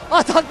 oldu.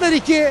 Ataklar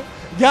 2.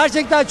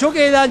 Gerçekten çok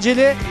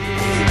eğlenceli.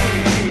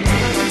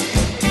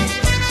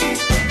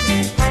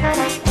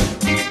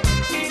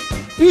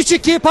 Üç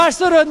 2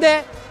 Parslar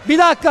önde. Bir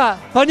dakika.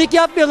 Panik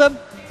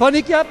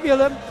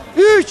yapmayalım.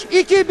 3,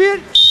 2,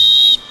 1.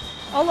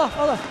 Allah.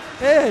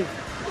 Evet.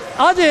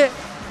 Hadi.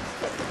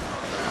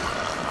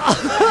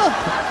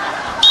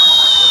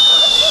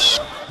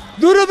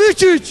 Durum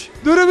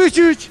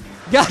 3-3.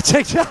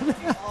 Gerçekten.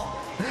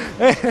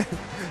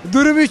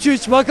 Durum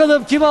 3-3.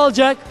 Bakalım kim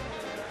alacak?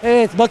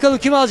 Evet bakalım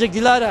kim alacak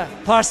Dilara?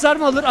 Parslar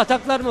mı alır,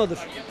 ataklar mı alır?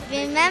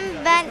 Bilmem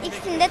ben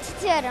ikisini de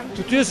tutuyorum.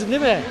 Tutuyorsun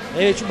değil mi?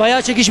 Evet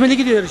bayağı çekişmeli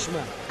gidiyor yarışma.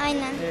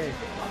 Aynen.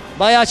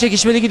 Bayağı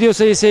çekişmeli gidiyor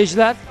sayın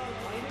seyirciler.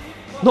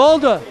 Ne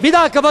oldu? Bir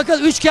dakika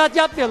bakalım 3 kağıt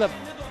yapmayalım.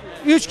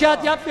 3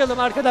 kağıt yapmayalım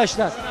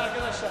arkadaşlar.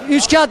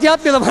 3 kağıt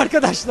yapmayalım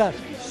arkadaşlar.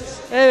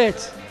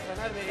 Evet.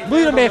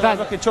 Buyurun beyefendi.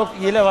 Bakın çok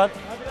hile var.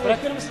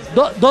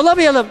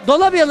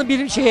 Dolamayalım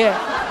bir şeye.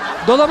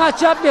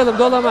 Dolamaç yapmayalım,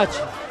 dolamaç.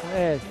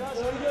 Evet.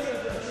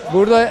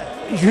 Burada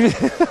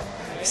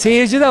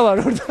seyirci de var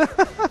orada.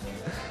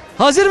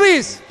 Hazır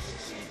mıyız?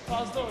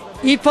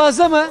 İp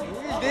fazla mı?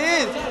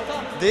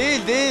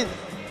 Değil.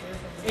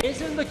 En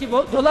sondaki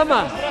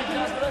dolama.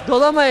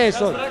 Dolama en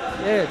son.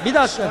 Evet, bir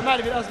dakika.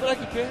 Ömer biraz bırak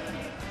ipi.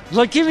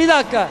 Bakayım bir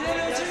dakika.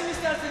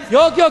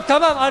 Yok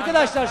tamam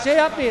arkadaşlar şey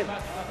yapmayın.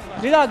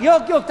 Bir dakika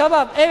yok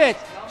tamam evet.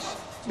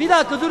 Bir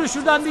dakika durun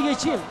şuradan bir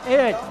geçeyim.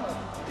 Evet.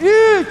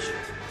 3.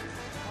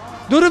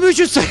 Durum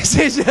 3'ü sayın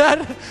seyirciler.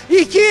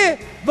 2.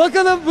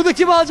 Bakalım bunu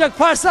kim alacak?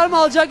 Parslar mı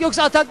alacak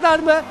yoksa ataklar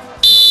mı?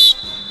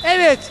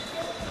 Evet.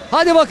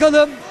 Hadi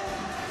bakalım.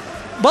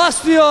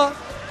 Bas diyor.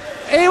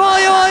 Eyvah.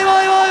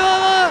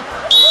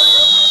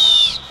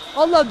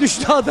 Allah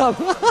düştü adam.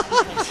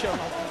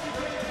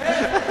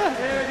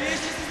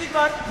 Eşitsizlik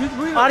var.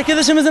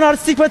 Arkadaşımızın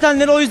artistik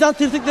patenleri o yüzden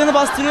tırtıklarını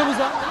bastırıyor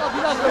buza.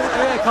 Bir dakika.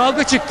 Evet,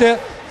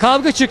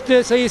 kavga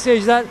çıktı sayın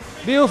seyirciler.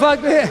 Bir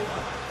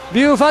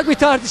ufak bir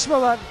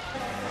tartışma var.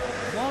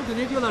 Ne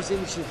oldu? Ne diyorlar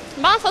senin için?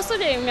 Ben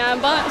fasulyeyim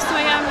yani. Bana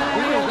üstüme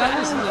gelmeleri.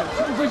 Gelmesinler.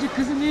 Şu ufacık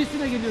kızın ne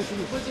üstüne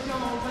geliyorsunuz?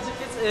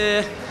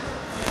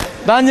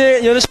 Bence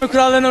yarışma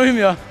kurallarına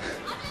uymuyor.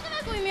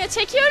 Uymuyor.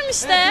 Çekiyorum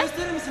işte.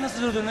 Gösterir misin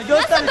nasıl durduğunu?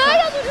 Göster. Nasıl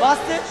böyle duruyor?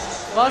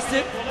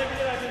 Bastır.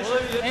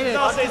 Evet.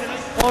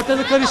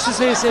 Ortalık karıştı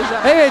sayın seyirciler.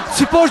 Evet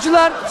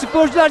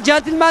sporcular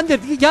centilmendir.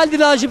 Gel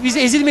Dilacığım biz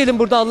ezilmeyelim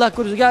burada Allah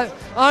korusun. Gel.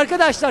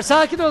 Arkadaşlar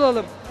sakin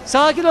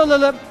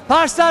olalım.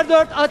 Parslar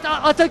 4,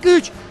 atak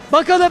 3.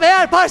 Bakalım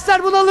eğer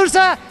Parslar bunu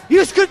alırsa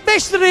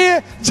 145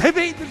 lirayı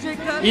cebe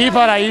indirecekler. İyi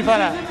para.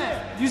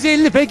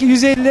 150 peki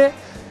 150.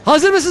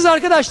 Hazır mısınız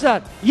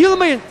arkadaşlar?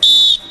 Yılmayın.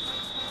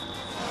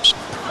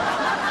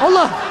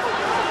 Allah.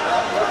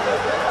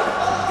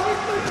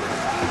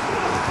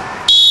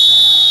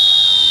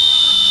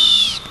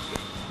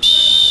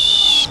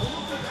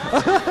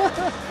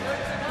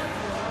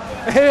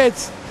 Evet.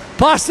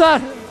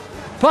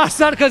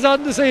 Parslar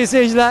kazandı sayın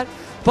seyirciler.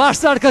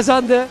 Parslar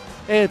kazandı.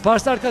 Evet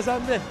Parslar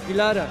kazandı.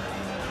 Dilara.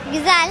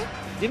 Güzel.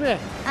 Değil mi?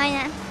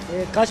 Aynen.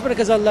 Kaç para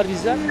kazandılar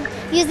bizden?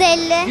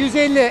 150.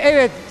 150.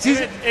 Evet.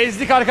 Siz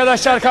Ezdik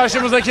arkadaşlar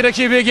karşımızdaki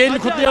rakibi. Gelin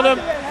kutlayalım.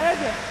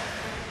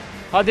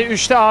 Hadi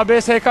 3'te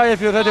ABSK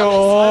yapıyor hadi.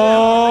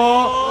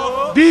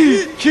 Oo.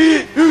 1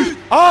 2 3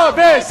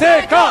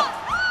 ABSK.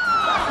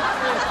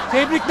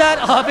 tebrikler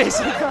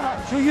ABSK.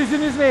 Şu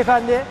yüzünüz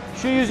beyefendi.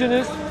 Şu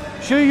yüzünüz.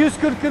 Şu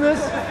 140'ınız.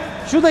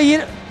 Şu da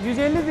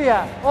 150'di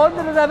ya. 10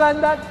 lira da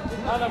benden.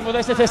 Hanım bu da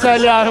işte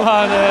teselli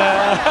armağanı.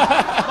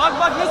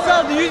 Bak nasıl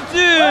aldı 100.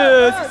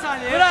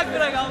 Bırak.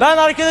 Ben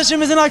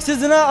arkadaşımızın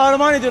haksızlığına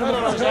armağan ediyorum.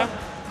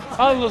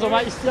 Al o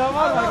zaman isteyen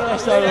var mı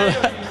arkadaşlar?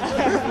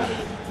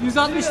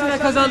 160 lira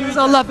kazandınız.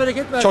 Allah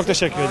bereket versin. Çok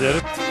teşekkür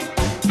ediyorum.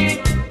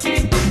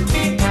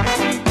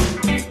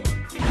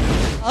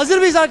 Hazır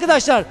mıyız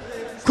arkadaşlar?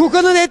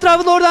 Kuka'nın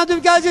etrafında oradan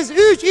dönüp geleceğiz.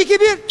 3, 2,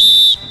 1.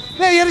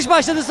 Ve yarış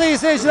başladı sayın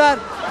seyirciler.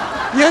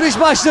 Yarış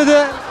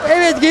başladı.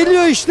 Evet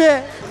geliyor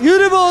işte.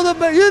 Yürü be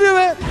oğlum be, yürü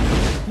be.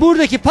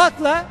 Buradaki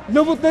pakla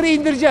nobutları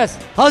indireceğiz.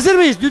 Hazır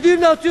mıyız?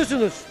 Düdüğümle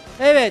atıyorsunuz.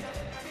 Evet.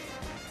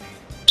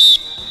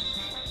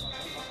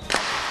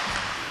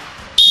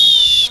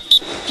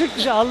 Çık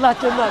dışarı Allah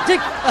canına.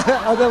 Çık.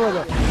 Adam.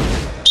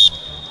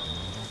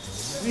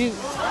 Bir...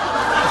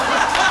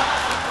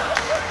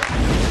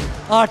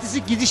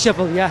 Artistik gidiş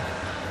yapalım ya.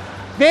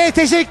 Ve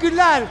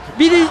teşekkürler.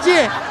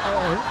 Birinci.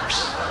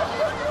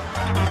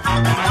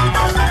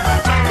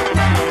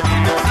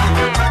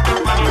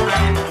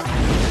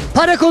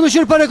 Para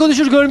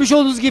konuşur görmüş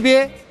olduğunuz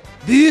gibi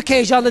büyük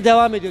heyecanla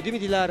devam ediyor değil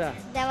mi Dilara?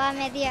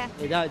 Devam ediyor.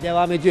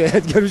 Devam ediyor.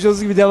 Evet görmüş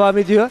olduğunuz gibi devam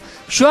ediyor.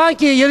 Şu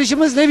anki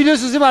yarışımız ne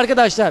biliyorsunuz değil mi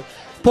arkadaşlar?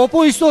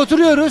 Popo üstü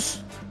oturuyoruz.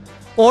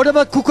 Orada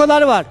bak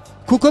kukalar var.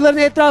 Kukaların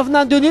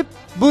etrafından dönüp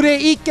buraya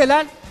ilk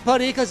gelen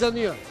parayı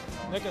kazanıyor.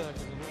 Ne kadar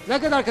kazanıyor?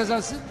 Ne kadar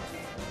kazansın?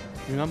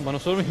 Bilmem bana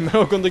sormayın ben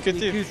o konuda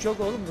kötüyüm. 200 çok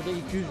oğlum burada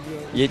 200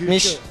 diyor.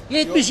 70.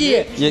 70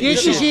 iyi.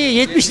 70 70 iyi.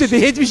 70 dedi.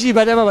 70 iyi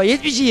ben ama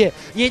 70 iyi.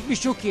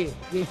 70 çok iyi.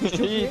 70 çok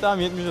iyi. İyi tamam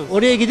 70 olsun.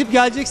 Oraya gidip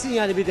geleceksin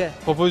yani bir de.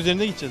 Popo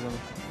üzerinde gideceğiz ama.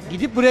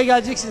 Gidip buraya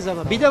geleceksiniz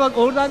ama. Bir de bak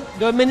oradan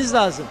dönmeniz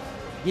lazım.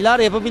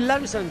 Dilara yapabilirler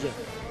mi sence?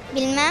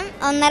 Bilmem,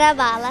 onlara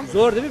bağlı.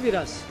 Zor değil mi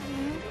biraz?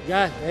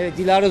 Gel. Evet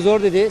Dilara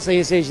zor dedi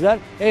sayın seyirciler.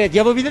 Evet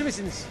yapabilir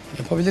misiniz?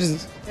 Yapabiliriz.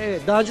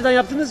 Evet. Daha önceden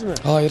yaptınız mı?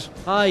 Hayır.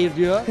 Hayır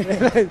diyor.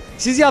 Evet.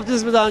 Siz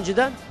yaptınız mı daha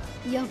önceden?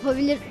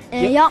 Yapabilir.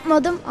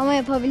 Yapmadım ama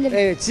yapabilirim.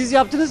 Evet. Siz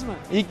yaptınız mı?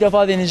 İlk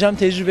defa deneyeceğim.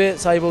 Tecrübe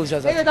sahibi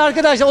olacağız artık. Evet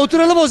arkadaşlar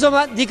oturalım o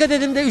zaman. Dikkat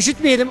edin de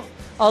üşütmeyelim.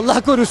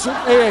 Allah korusun.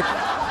 Evet.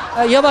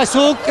 Yavaş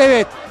soğuk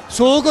evet.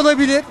 Soğuk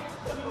olabilir.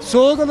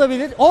 Soğuk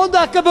olabilir. 10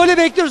 dakika böyle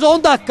bekliyoruz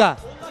 10 dakika.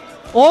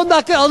 10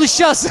 dakika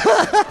alışacağız.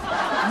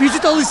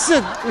 Vücut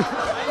alışsın.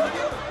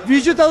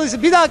 Vücut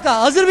alışsın. Bir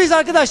dakika hazır mıyız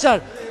arkadaşlar?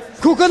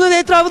 Kuka'nın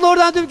etrafında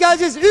oradan dönüp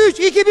geleceğiz. 3,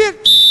 2, 1.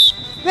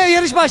 Ve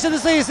yarış başladı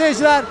sayın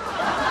seyirciler.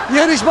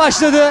 Yarış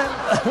başladı.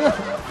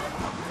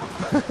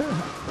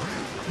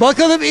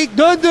 Bakalım ilk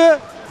döndü.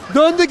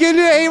 Döndü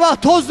geliyor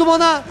eyvah toz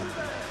dumana.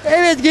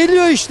 Evet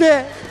geliyor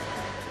işte.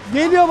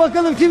 Geliyor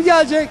bakalım kim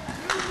gelecek.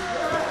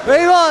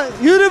 Eyvah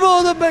yürü be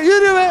oğlum be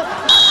yürü be.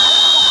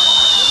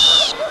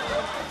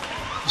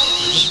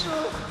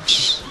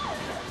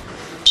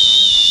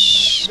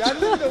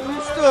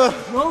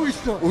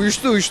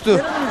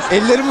 Uyuştu.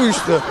 Ellerim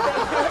uyuştu.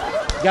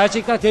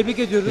 Gerçekten tebrik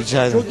ediyoruz.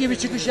 Rica ederim. Çok iyi bir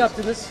çıkış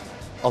yaptınız.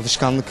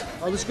 Alışkanlık.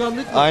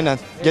 Alışkanlık mı? Aynen.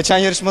 Geçen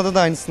yarışmada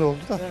da aynısını oldu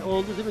da.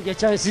 Oldu değil mi?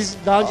 Geçen siz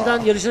daha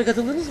önceden yarışlara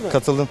katıldınız mı?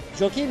 Katıldım.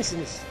 Çok iyi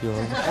misiniz? Yok.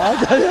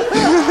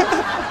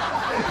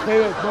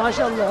 Evet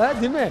maşallah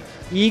ha, değil mi?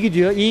 İyi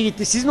gidiyor, iyi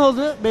gitti. Siz ne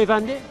oldu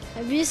beyefendi?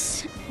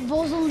 Biz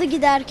bozuldu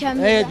giderken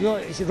bir Evet,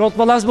 işte rot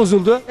balans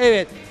bozuldu.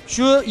 Evet,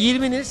 şu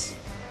 20'niz,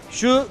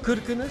 şu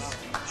 40'ınız,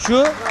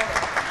 şu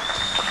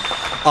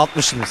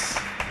 60'ımız.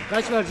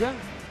 kaç vereceğim?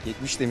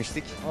 70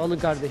 demiştik. Alın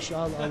kardeş, al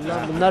Allah.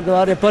 Bunlar da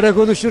var ya para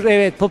konuşur.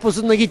 Evet,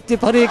 poposunda gitti,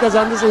 parayı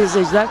kazandı sayın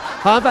seyirciler.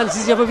 Hanımefendi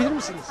siz yapabilir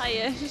misiniz?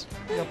 Hayır.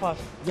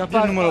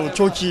 Yapar. numaralı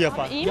çok iyi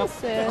yapar. İyi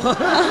misin?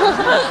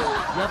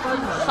 Yapar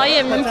mı?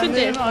 Hayır mümkün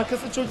değil.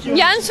 Arkası çok iyi.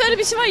 Yani şöyle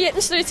bir şey var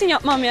 70 lira için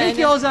yapmam yani.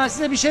 Peki o zaman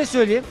size bir şey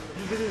söyleyeyim.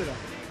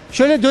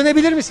 Şöyle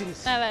dönebilir misiniz?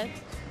 Evet.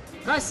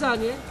 Kaç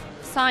saniye?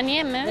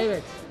 Saniye mi?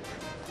 Evet.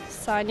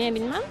 Saniye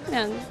bilmem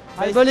yani.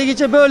 Hani böyle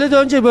geçe böyle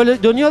dönecek,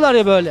 böyle dönüyorlar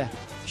ya böyle.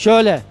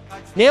 Şöyle.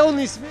 Ne onun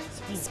ismi?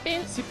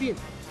 Spin. Spin.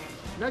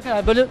 Ne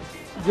kadar böyle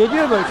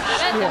dönüyor böyle.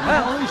 Evet. diye.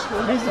 Ha o işte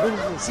o neyse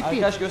onun ismi. Spin.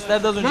 Arkadaş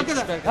gösterdi az önce. Ne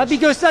kadar? Ha bir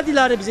göster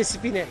Dilara bize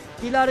spini.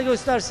 Dilara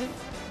göstersin.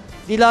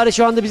 Dilara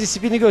şu anda bize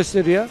spini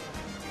gösteriyor.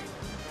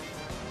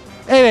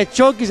 Evet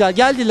çok güzel.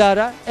 Gel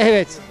Dilara.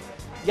 Evet.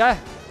 Gel.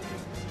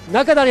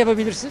 Ne kadar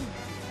yapabilirsin?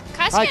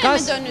 Kaç Hayır, kere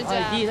kaç? mi döneceğim?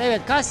 Hayır değil.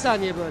 Evet kaç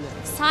saniye böyle?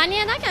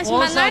 Saniye derken şimdi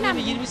 10 ben saniye nereden...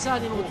 mi? 20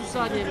 saniye mi? 30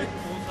 saniye mi?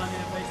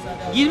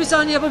 20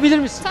 saniye yapabilir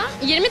misin? Tamam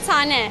 20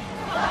 tane.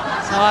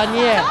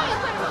 Saniye.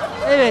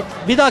 Evet.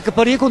 Bir dakika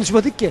parayı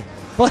konuşmadık ki.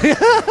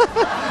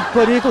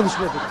 Parayı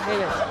konuşmadık.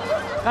 Evet.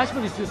 Kaç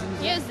para istiyorsunuz?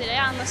 100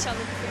 liraya anlaşalım.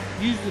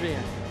 100 liraya.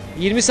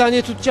 20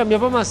 saniye tutacağım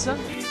yapamazsan.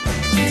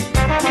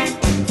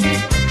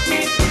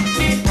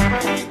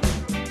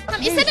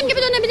 Tamam istediğim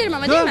gibi dönebilirim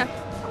ama değil Dön. mi?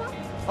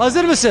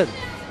 Hazır mısın?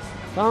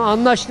 Tamam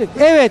anlaştık.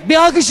 Evet bir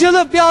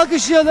alkışlayalım bir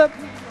alkışlayalım.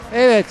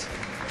 Evet.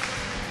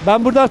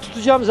 Ben buradan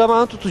tutacağım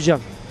zamanı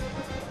tutacağım.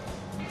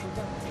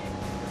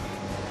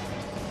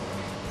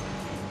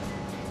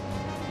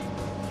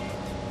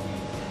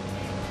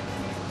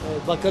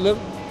 Evet, bakalım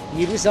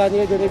 20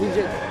 saniye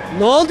dönebilecek.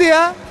 Ne oldu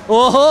ya?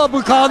 Oho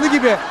bu kanı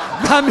gibi.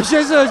 Ben bir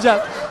şey söyleyeceğim.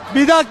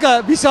 Bir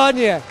dakika bir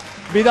saniye.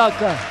 Bir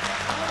dakika.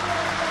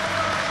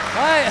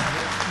 Hayır.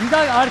 Bir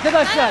dakika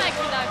arkadaşlar. Ne demek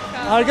bir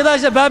dakika?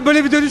 Arkadaşlar ben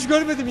böyle bir dönüş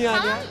görmedim yani.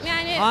 Tamam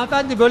yani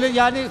Hanımefendi böyle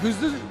yani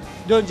hızlı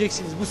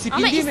döneceksiniz. Bu spin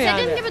Ama değil mi yani?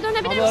 istediğim gibi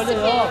dönebilirim, Ama öyle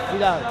spin. yok.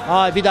 Bir dakika.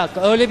 Hayır bir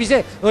dakika.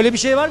 Öyle bir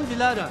şey var mı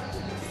Dilara?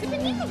 spin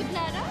değil mi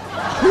Dilara?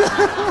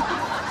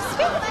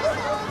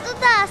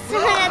 Oldu da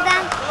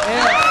sonradan.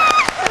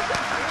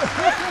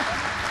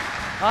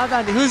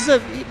 Hanımefendi hızlı,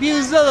 bir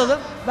hızlı alalım.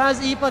 Ben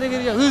size iyi para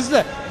vereceğim.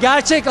 Hızlı.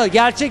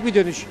 Gerçek bir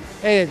dönüş.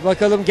 Evet,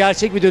 bakalım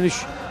gerçek bir dönüş.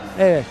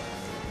 Evet.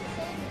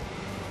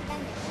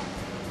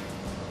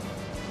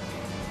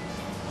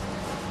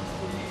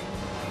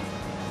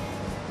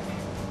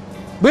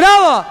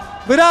 Bravo!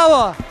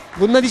 Bravo!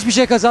 Bundan hiçbir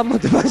şey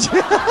kazanmadı bence.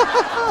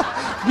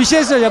 Bir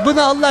şey söyleyeceğim.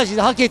 Bunu Allah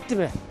aşkına hak etti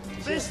mi?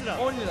 5 lira.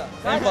 10 lira.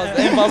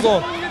 En fazla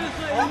 10.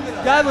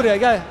 Gel buraya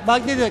gel.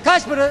 Bak ne diyor?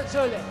 Kaç para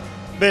söyle.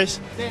 5.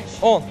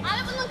 10. Abi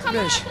bunun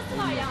kamera arkası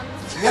var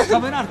yalnız. Ya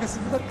kamera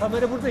arkasında.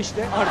 Kamera burada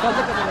işte. Arkanda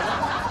kamera.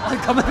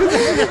 Ay kamera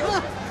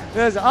burada.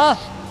 Neyse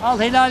al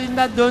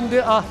helalinden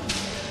döndü.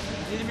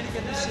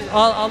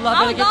 Al Allah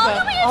Al, bereket dalga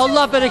versin. mı geçiyorsun?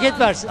 Allah bereket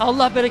versin.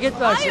 Allah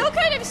bereket versin. Ay yok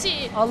öyle bir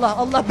şey.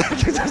 Allah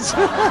bereket versin.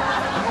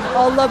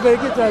 Allah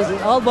bereket versin.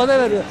 Al bana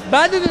veriyor.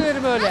 Ben de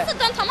dönerim öyle. Nasıl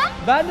dön tamam?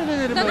 Ben de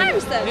dönerim öyle. Döner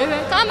misin? Evet.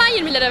 Tamam ben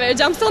 20 lira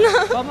vereceğim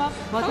sana. Tamam.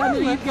 Bak Tamam ben de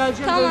mı? gidip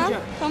geleceğim Tamam.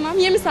 döneceğim. Tamam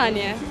 20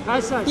 saniye.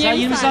 Kaç saniye? Sen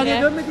 20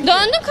 saniye dönmedin ki.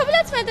 Döndüm kabul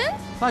etmedin.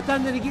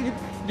 Patenleri gidip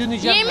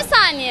döneceğim. 20 ben.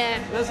 saniye.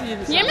 Nasıl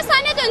 20 saniye? 20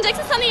 saniye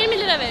döneceksin sana 20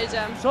 lira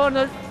vereceğim.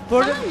 Sonra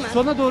Tamam mı?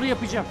 sona doğru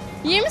yapacağım.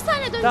 20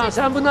 saniye döneceksin. Tamam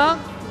sen bunu al.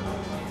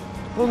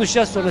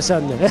 Konuşacağız sonra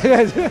seninle.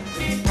 Evet.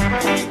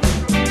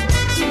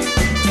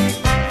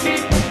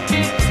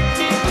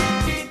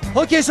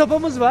 Hokey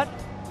sopamız var.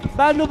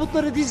 Ben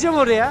robotları dizeceğim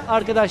oraya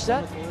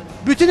arkadaşlar.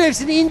 Bütün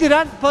hepsini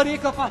indiren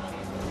parayı kapar.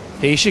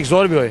 Değişik,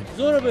 zor bir oyun.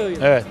 Zor bir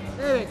oyun. Evet.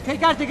 Evet,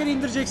 teker teker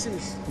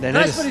indireceksiniz.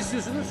 Deneriz. Kaç para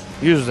istiyorsunuz?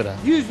 100 lira.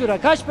 100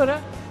 lira. Kaç para?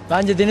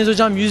 Bence Deniz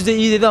hocam yüzde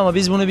iyi dedi ama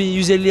biz bunu bir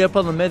 150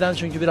 yapalım. Neden?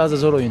 Çünkü biraz da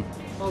zor oyun.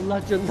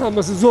 Allah canını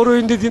almasın. Zor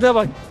oyun dediğine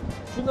bak.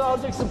 Şunu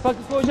alacaksın, pakı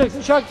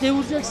koyacaksın, şak diye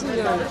vuracaksın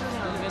yani.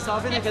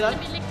 Mesafe ne kadar?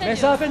 Birlikte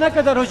Mesafe ne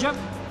kadar hocam?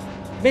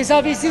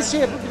 Mesafeyi siz şey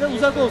yapın, biraz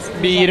uzak olsun.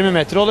 Bir 20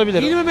 metre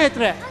olabilir. 20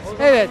 metre.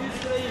 Evet.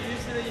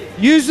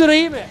 100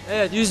 lirayı mı?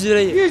 Evet 100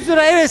 lirayı. 100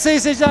 lira evet sayın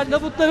seyirciler.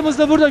 Labutlarımız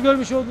da burada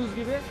görmüş olduğunuz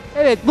gibi.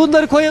 Evet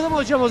bunları koyalım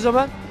hocam o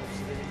zaman.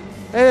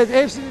 Evet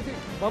hepsini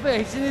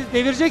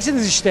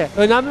devireceksiniz işte.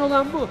 Önemli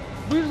olan bu.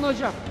 Buyurun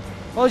hocam.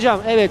 Hocam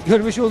evet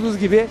görmüş olduğunuz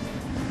gibi.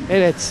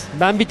 Evet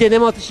ben bir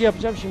deneme atışı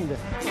yapacağım şimdi.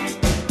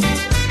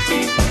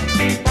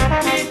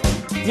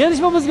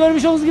 Yarışmamız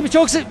görmüş olduğunuz gibi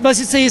çok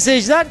basit sayın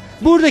seyirciler.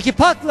 Buradaki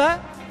pakla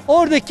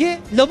oradaki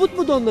labut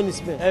mu onların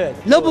ismi? Evet.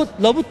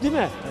 Labut değil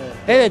mi?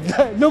 Evet.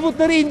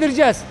 Labutları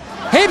indireceğiz.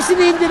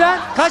 Hepsini indiren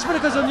kaç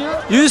para kazanıyor?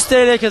 100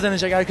 TL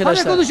kazanacak Hadi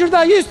arkadaşlar.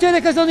 Konuşur'da 100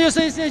 TL kazanıyor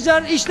sayın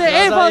seyirciler. İşte Biraz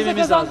en daha fazla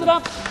yememiz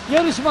kazandıran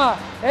yarışma.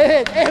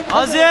 Evet. En fazla.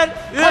 Hazır.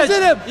 3,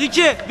 Hazırım.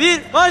 2,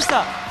 1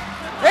 başla.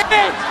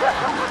 Evet.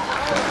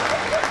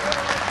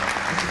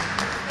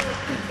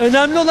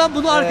 Önemli olan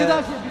bunu arkadan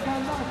bir tane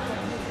daha.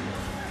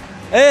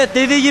 Evet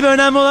dediği gibi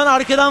önemli olan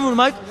arkadan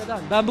vurmak.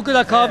 Ben bu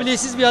kadar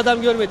kabiliyetsiz bir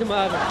adam görmedim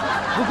abi.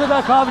 Bu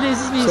kadar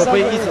kabiliyetsiz bir insan.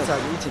 Sopayı görmedim. itin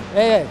sadece itin.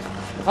 Evet.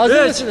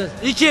 Hazır 3, mısınız?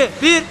 2,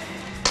 1.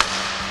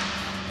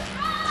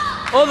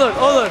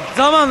 Olur.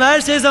 Zamanla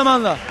her şey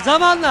zamanla.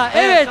 Zamanla.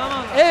 Evet, Evet.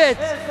 zamanla. Evet.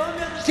 Son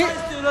bir atış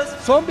istiyoruz.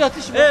 Son bir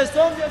atış mı? Evet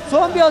son bir atış.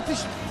 Son bir atış.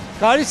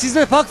 Kardeş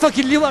sizde pak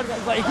fakirliği var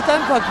galiba. 2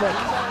 tane pak var.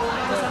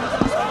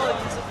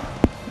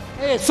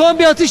 Evet son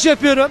bir atış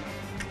yapıyorum.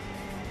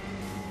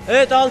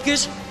 Evet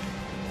alkış.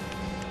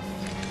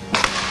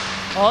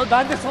 Al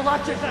ben de sola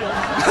çekiyorum.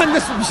 Ben de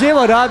bir şey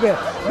var abi.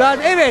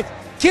 Evet.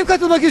 Kim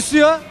katılmak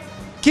istiyor?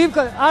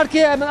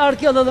 Arkaya hemen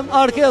arkaya alalım.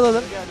 Arkaya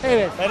alalım.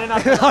 Evet.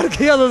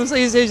 Arkaya alalım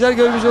sayın seyirciler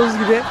görmüş olduğunuz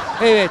gibi.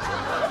 Evet.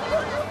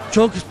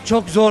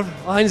 Çok zor.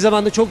 Aynı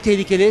zamanda çok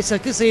tehlikeli.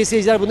 Sakın sayın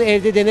seyirciler bunu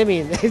evde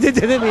denemeyin. Evde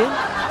denemeyin.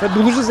 Tabii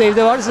bulursunuz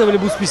evde varsa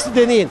böyle buz pisti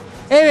deneyin.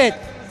 Evet.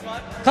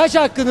 Kaç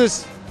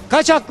hakkınız?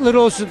 Kaç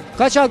hakları olsun?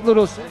 Kaç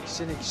hakları olsun?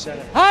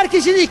 Her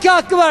kişinin 2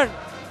 hakkı var.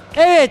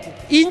 Evet.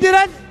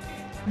 İndiren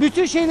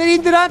bütün şeyleri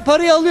indiren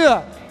parayı alıyor.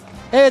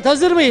 Evet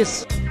hazır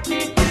mıyız?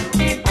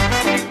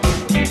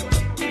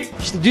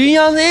 İşte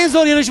dünyanın en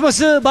zor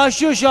yarışması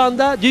başlıyor şu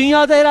anda.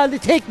 Dünyada herhalde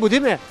tek bu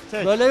değil mi?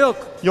 Tek. Böyle yok.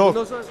 Yok.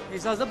 Bundan sonra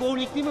esasında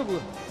bowling değil mi bu?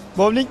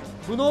 Bowling,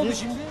 Bu ne oldu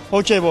şimdi?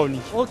 hokey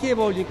bowling. Okey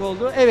bowling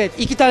oldu. Evet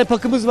 2 tane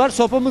pakımız var,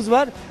 sopamız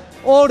var.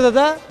 Orada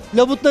da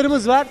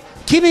labutlarımız var.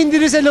 Kim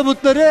indirirse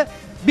labutları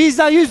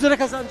bizden 100 lira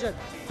kazanacak.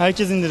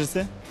 Herkes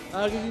indirirse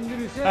Herkes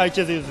indirirse...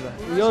 herkese 100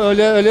 lira. Yok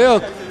öyle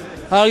yok.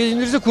 Herkes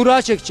indirirse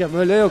kura çekeceğim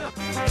öyle yok.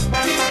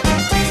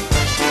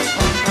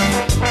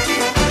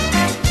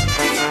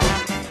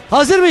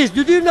 Hazır mıyız?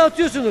 Düdüğümle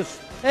atıyorsunuz.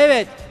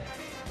 Evet.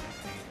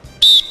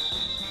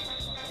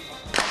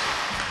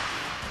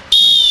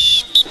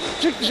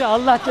 Çık dışarı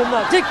Allah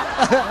canına. Çık.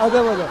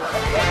 Adam.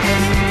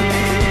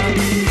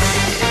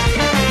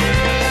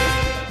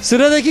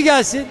 Sıradaki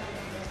gelsin.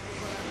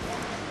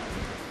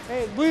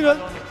 Evet buyurun.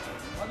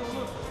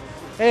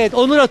 Evet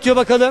Onur atıyor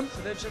bakalım.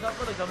 Şurada bir şey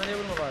atma da kameraya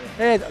vurma bari.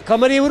 Evet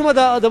kamerayı vurma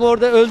da adamı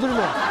orada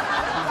öldürme.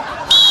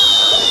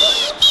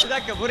 Bir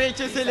dakika burayı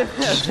keselim.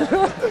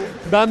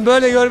 Ben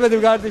böyle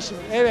görmedim kardeşim.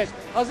 Evet.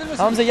 Hazır mısın?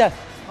 Hamza gel.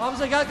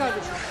 Hamza gel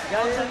kardeşim.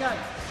 Hamza gel.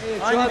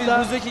 Evet, şu Aynı anda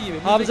biz buzdaki gibi.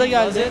 Hamza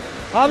geldi.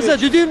 Hamza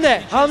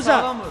düdüğümle. Hamza.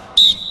 Sağlam vur.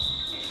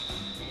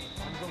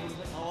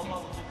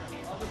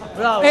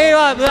 Bravo.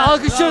 Eyvah.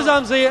 Alkışlıyoruz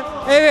Hamza'yı.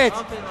 Evet.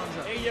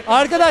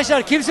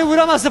 Arkadaşlar kimse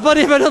vuramazsa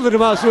parayı ben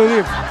alırım ha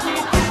söyleyeyim.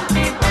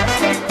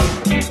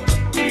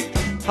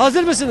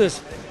 Hazır mısınız?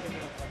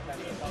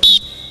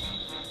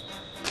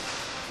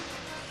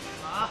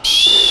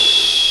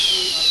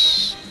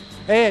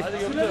 Evet.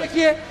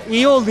 Sıradaki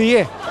iyi oldu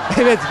iyi.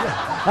 Evet.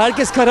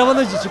 Herkes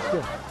karavanacı çıktı.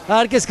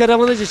 Herkes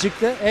karavanacı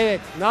çıktı. Evet.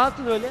 Ne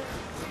yaptın öyle?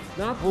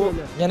 Ne yaptın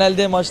öyle?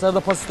 Genelde maçlarda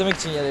pas istemek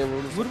için yere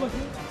vururuz. Vur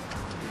bakayım.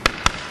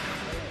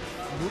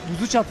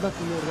 Buzu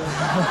çatlattın orada.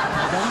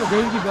 Sen de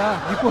dev gibi ha.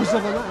 Bir koysa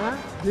bana ha.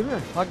 Değil mi?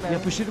 Bak ne?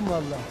 Yapışırım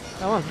vallahi.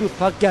 Tamam dur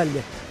pak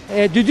geldi.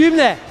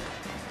 Düdüğümle.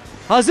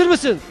 Hazır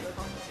mısın?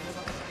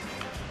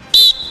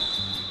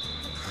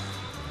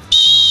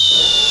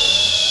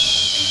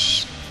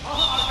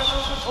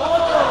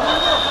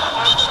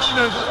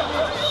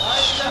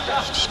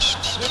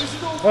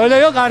 Öyle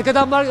yok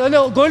arkadan var. Öyle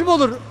gol mü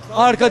olur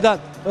arkadan?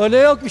 Öyle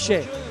yok bir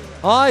şey.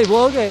 Hayır bu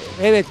oldu.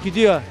 Evet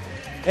gidiyor.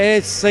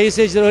 Evet sayın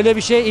seyirciler öyle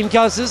bir şey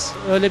imkansız.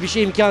 Öyle bir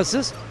şey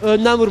imkansız.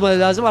 Önden vurmalı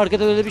lazım.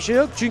 Arkadan öyle bir şey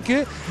yok.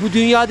 Çünkü bu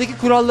dünyadaki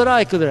kurallara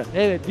aykırı.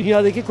 Evet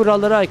dünyadaki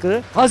kurallara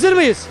aykırı. Hazır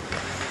mıyız?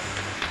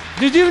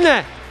 Düdüğüm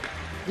ne?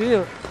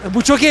 Düdüğüm.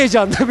 Bu çok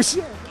heyecanlı bir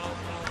şey.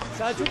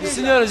 Sen çok heyecanlı.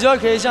 Isınıyoruz,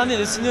 yok heyecan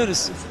değil,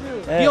 ısınıyoruz.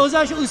 Bir o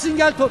zaman şu ısın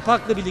gel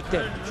pakla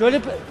birlikte.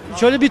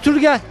 Şöyle bir tur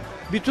gel.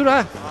 Bir tur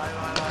ha.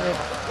 Evet.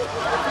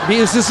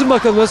 Bir ısınsın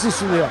bakalım nasıl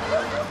ısınıyor.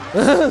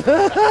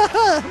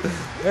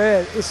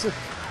 Evet ısın.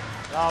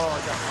 Bravo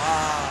hocam.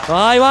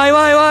 Vay.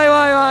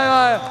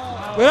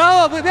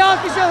 Bravo. Bir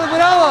alkışlayalım.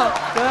 Bravo.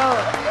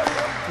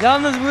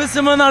 Yalnız bu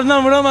ısınmanın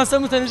ardından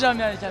vuramazsam utanacağım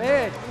yani kendime.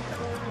 Evet.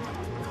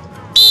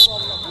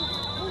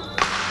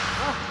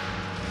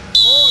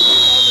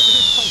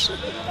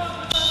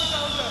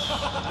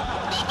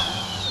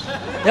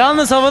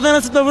 Yalnız havadan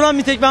atıp da vuran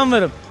bir tek ben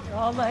varım.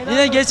 Allah helal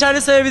Yine olsun.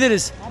 geçerli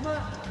sayabiliriz. Ama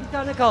bir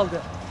tane kaldı.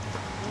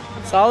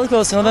 Sağlık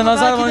olsun, o da Ama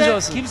nazar belki de boncuğu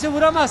olsun. Kimse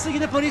vuramazsa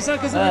yine parayı sen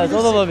Evet, kazanabilirsin.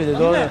 o da olabilir,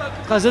 doğru. Değil mi?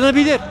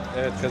 Kazanabilir.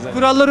 Evet kazan.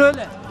 Kurallar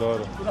öyle.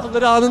 Doğru.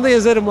 Kuralları anında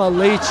yazarım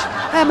vallahi hiç.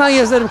 Hemen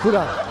yazarım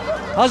kural.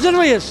 Hazır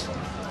mıyız?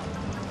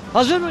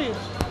 Hazır mıyız?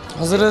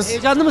 Hazırız.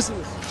 Heyecanlı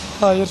mısınız?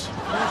 Hayır.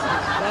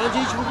 Daha önce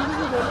hiç vurdunuz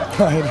mu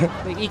böyle? Hayır.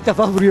 Peki ilk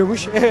defa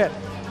vuruyormuş. Evet.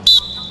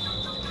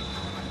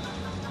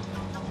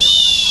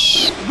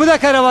 Bu da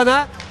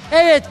karavana.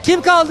 Evet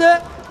kim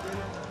kaldı?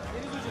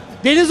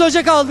 Deniz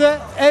Hoca kaldı.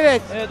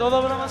 Evet. Evet, o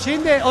da vuramaz.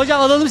 Şimdi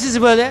hocam alalım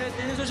sizi böyle. Evet,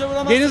 Deniz Hoca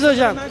vuramaz. Deniz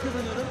Hocam. Ben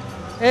kazanıyorum.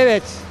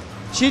 Evet.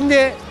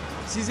 Şimdi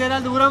siz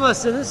herhalde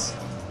vuramazsınız.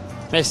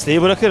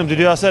 Mesleği bırakırım.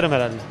 Düdüğü asarım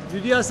herhalde.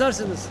 Düdüğü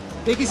asarsınız.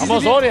 Peki siz Ama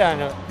de zor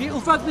yani. bir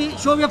ufak bir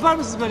şov yapar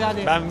mısınız böyle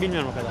hani? Ben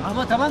bilmiyorum o kadar.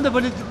 Ama tamam da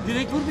böyle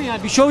direkt vurmayın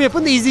yani. Bir şov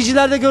yapın da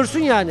izleyiciler de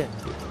görsün yani.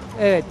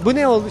 Evet. Bu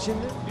ne oldu şimdi?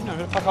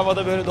 Bilmiyorum. Pak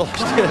havada böyle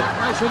dolaştı.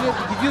 Ha şöyle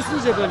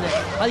gidiyorsunuz ya böyle.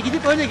 Hadi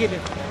gidip öyle gelin.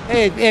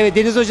 Evet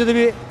Deniz Hoca da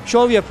bir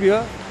şov yapıyor.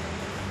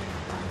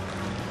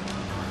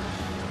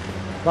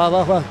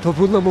 Bak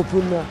topunla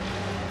mopunla.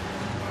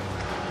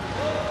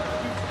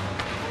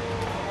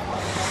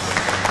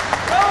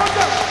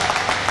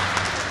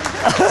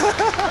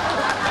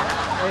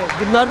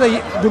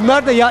 Evet,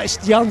 bunlar da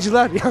işte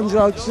yancılar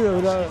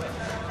alkışlıyor. Bravo.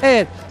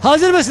 Evet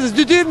hazır mısınız?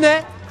 Düdüğüm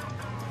ne?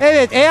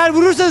 Evet eğer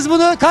vurursanız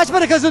bunu kaç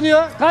para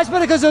kazanıyor? Kaç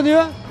para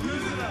kazanıyor?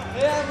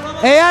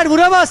 Eğer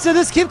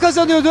vuramazsanız kim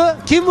kazanıyordu?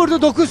 Kim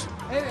vurdu? 9.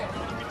 Evet.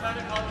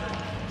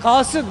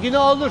 Kalsın yine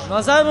olur.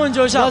 Nazar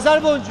boncuğu hocam.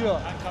 Nazar boncuğu.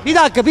 Bir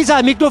dakika bir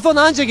saniye mikrofon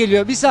anca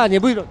geliyor. Bir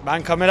saniye buyurun.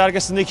 Ben kamera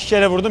arkasında 2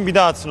 kere vurdum. Bir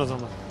daha atsın o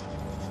zaman.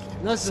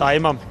 Nasıl?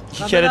 Saymam. 2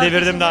 Kamera kere devirdim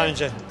arkasında- daha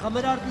önce.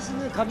 Kamera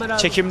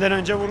arkası. Çekimden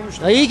önce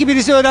vurmuştum. Ya iyi ki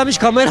birisi öğrenmiş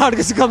kamera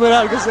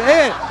arkası.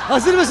 Evet.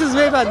 Hazır mısınız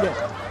beyefendi?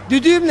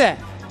 Düdüğümle.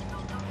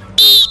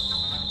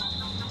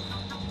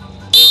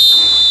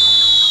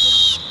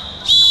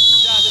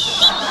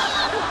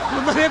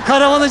 Bunlar hep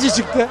karavanacı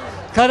çıktı.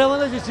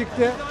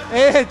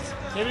 Evet.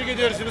 Tebrik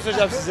ediyoruz Yunus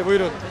Hocam sizi.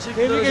 Buyurun.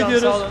 Tebrik hocam,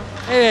 ediyoruz. sağ olun.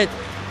 Evet.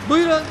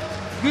 Buyurun.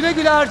 Güle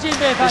güle harcayın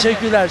beyefendi.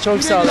 Teşekkürler, çok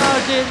Güle sağ olun. güle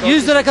harcayın.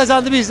 100 lira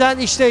kazandı bizden.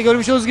 İşte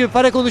görmüş olduğunuz gibi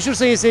para konuşur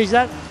sayın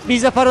seyirciler.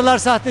 Bizde paralar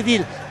sahte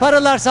değil.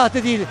 Paralar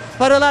sahte değil.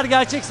 Paralar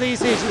gerçek sayın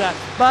seyirciler.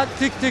 Bak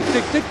tık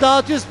tık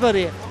dağıtıyoruz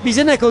parayı.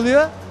 Bize ne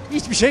kalıyor?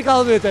 Hiçbir şey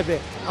kalmıyor tabii.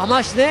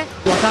 Amaç ne?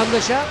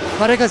 Vatandaşa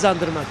para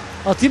kazandırmak.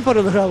 Atayım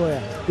paraları havaya.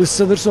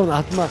 Islanır sonra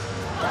atma.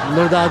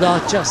 Bunları daha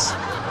dağıtacağız.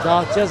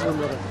 Dağıtacağız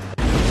bunları.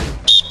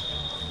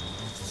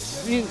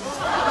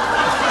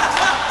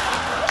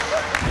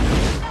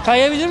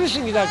 Kayabilir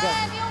misin giderken?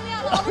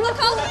 Havada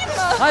kalmayayım mı?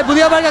 Hayır bunu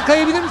yaparken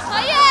kayabilir misin?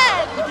 Hayır.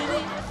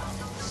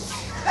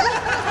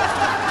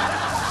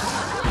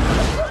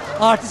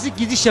 Artistik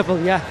gidiş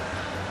yapalım ya.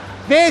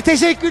 Ve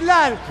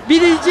teşekkürler.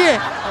 Birinci.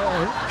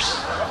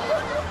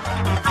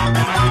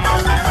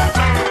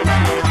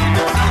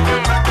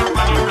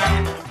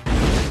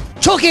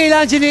 Çok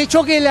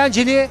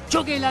eğlenceli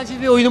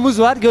bir oyunumuz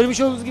var.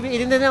 Görmüş olduğunuz gibi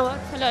elinde ne var?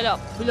 Lolo.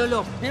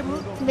 Blolok. Ne bu?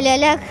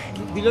 Blolok.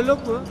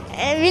 Blolok mu?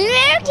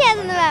 Bilmiyorum ki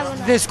adını ben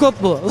bunu.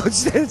 Stetoskop bu.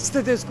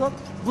 Stetoskop.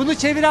 Bunu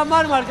çeviren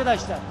var mı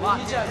arkadaşlar? Var.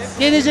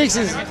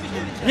 Deneyeceksiniz.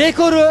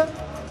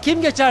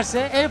 kim geçerse,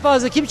 en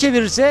fazla kim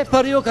çevirirse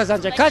parayı o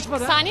kazanacak. Kaç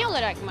para? Saniye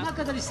olarak mı?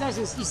 Ne kadar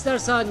isterseniz. İster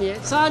saniye.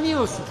 Saniye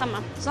olsun.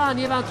 Tamam.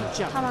 Saniye ben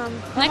tutacağım. Tamam.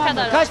 Tamam Ne mı?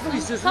 kadar? Kaç olsun? para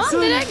istiyorsun? Tamam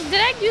Söyle.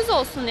 direkt 100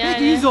 olsun yani.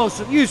 Peki 100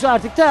 olsun. 100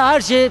 artık da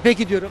her şeye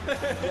peki diyorum.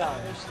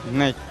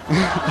 Ne?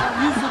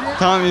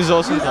 Tamam 100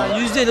 olsun. Tamam.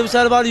 100 değil bu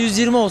sefer bari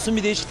 120 olsun,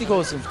 bir değişiklik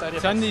olsun.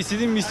 Sen de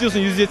istediğin mi istiyorsun?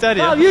 100 yeter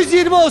ya. Tamam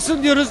 120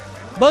 olsun diyoruz.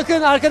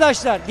 Bakın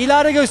arkadaşlar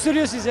Dilara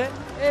gösteriyor size.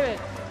 Evet.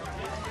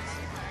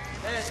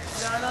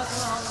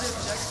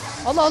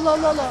 Allah Allah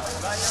Allah Allah.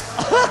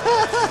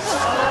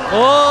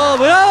 Oo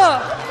bravo.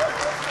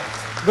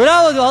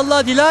 Bravo diyor.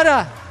 Allah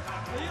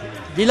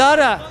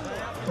Dilara.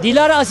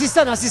 Dilara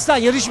asistan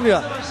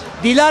yarışmıyor.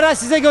 Dilara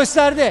size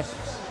gösterdi.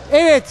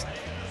 Evet.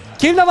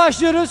 Kimle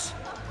başlıyoruz?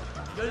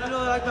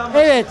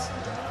 Evet.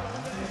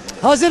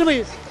 Hazır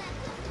mıyız?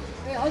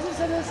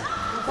 Hazırsanız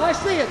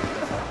başlayın.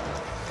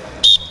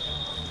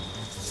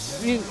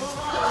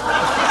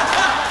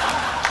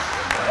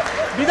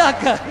 Bir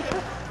dakika.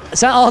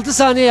 Sen 6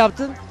 saniye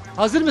yaptın.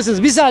 Hazır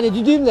mısınız? Bir saniye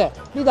düdüğümle.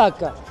 Bir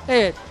dakika.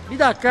 Evet. Bir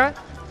dakika.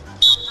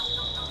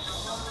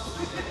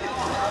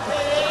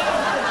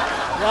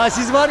 Ya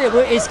siz var ya bu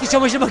eski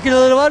çamaşır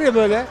makineleri var ya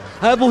böyle.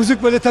 Ha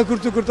bozuk böyle takır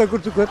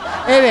tukur.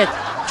 Evet.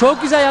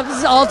 Çok güzel yaptınız.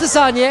 Siz 6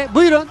 saniye.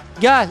 Buyurun.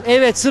 Gel.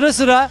 Evet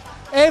sıra.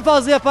 En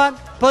fazla yapan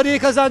parayı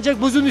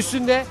kazanacak buzun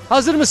üstünde.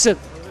 Hazır mısın?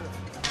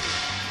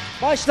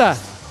 Başla.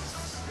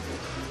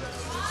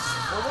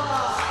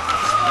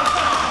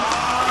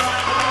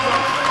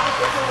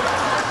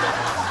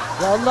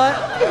 Vallahi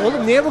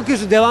oğlum neye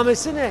bakıyorsun? Devam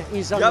etsene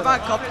insanlar. Ya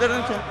ben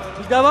kaplarını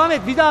Bir devam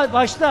et. Bir daha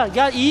başla.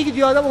 Gel iyi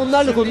gidiyor adam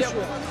onlarla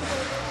konuşuyor.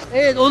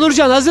 Evet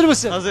Onurcan hazır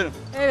mısın? Hazırım.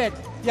 Evet.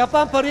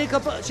 Yapan parayı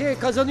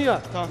kazanıyor.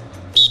 Tamam.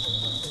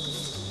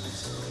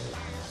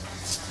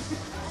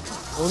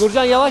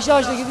 Onurcan yavaş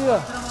da gidiyor.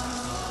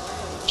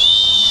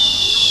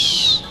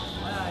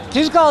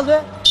 Kim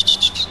kaldı?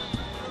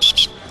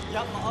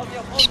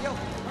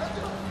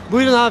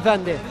 Buyurun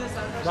hanımefendi.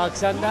 Bak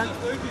senden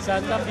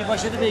bir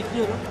başarı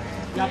bekliyorum.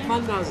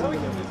 Yapman lazım bunu.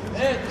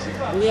 Evet.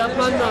 Bunu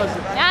yapman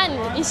lazım. Yani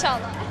inşallah.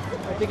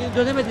 Ötekini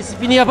dönemedi.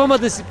 Spini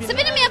yapamadı spini.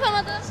 Spini mi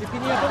yapamadın?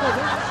 Spini yapamadı.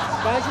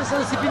 Ben şimdi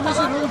sana spin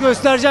nasıl yapıldığını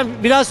göstereceğim.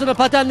 Biraz sonra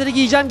patenleri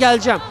giyeceğim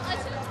geleceğim.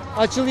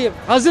 Açılayım.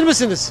 Hazır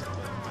mısınız?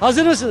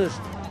 Hazır mısınız?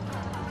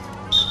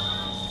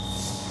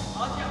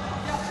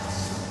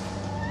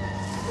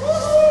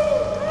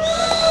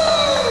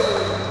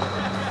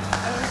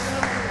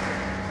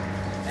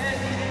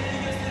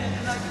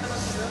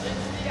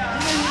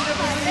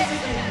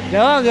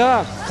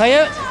 Devam.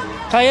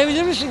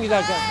 Kayabilir misin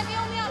giderken?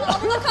 Altta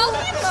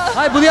kaldırayım mı?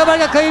 Hayır bunu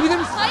yaparken kayabilir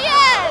misin? Hayır.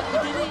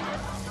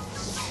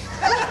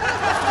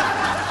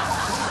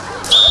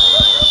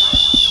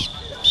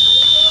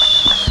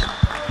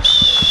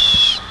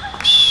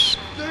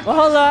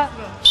 Valla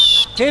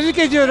tebrik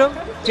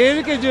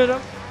ediyorum.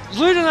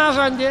 Buyurun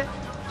hanımefendi.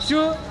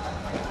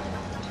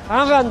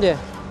 Hanımefendi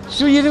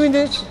şu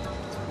 20'niz,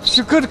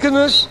 şu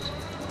 40'ınız,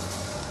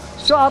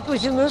 şu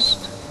 60'ınız,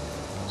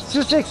 şu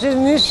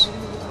 80'iniz,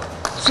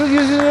 şu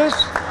 100'ünüz,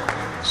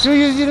 şu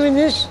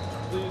 120'niz,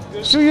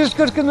 şu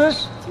 140'ınız,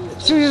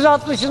 şu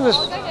 160'ınız.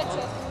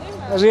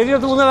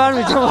 Veriyordum buna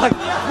vermeyeceğim bak.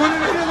 Bunu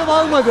veriyordum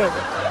almadı.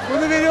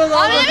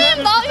 Abi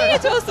benim dalga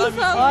geçiyorsun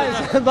sen. Hayır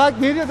bak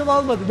veriyordum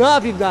almadı. Ne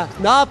yapayım daha?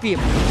 Ne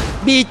yapayım?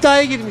 Bir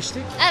iddiaya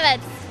girmiştik. Evet.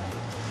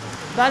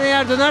 Ben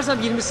eğer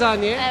dönersem 20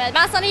 saniye. Evet.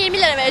 Ben sana 20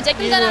 lira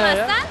verecektim 20 lira.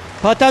 dönemezsen.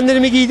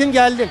 Patenlerimi giydim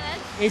geldim. Evet.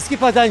 Eski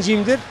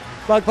patenciyimdir.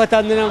 Bak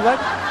patenlerim var.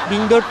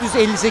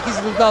 1458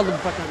 yılında aldım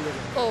bu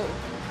patenleri. Oo.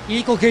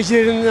 İlk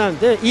okeycilerinden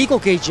değil mi? İlk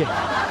okeyci.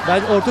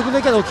 Ben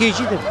ortaokuldayken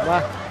okeyciydim.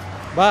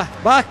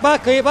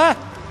 Bak kayı bak.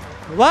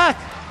 Bak.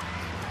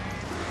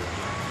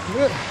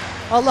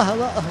 Allah.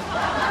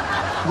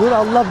 Dur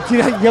Allah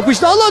tren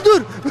yapıştı. Allah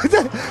dur.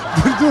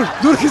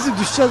 dur kızım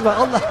düşeceğiz bak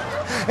Allah.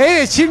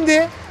 Evet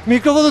şimdi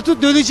mikrofonu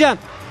tut döneceğim.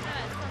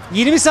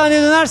 20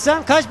 saniye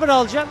dönersem kaç para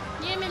alacağım?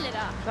 20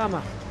 lira.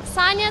 Tamam.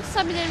 Saniye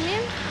tutabilir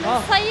miyim? Al.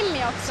 Sayayım mı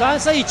yoksa? Sen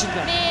say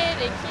içinden.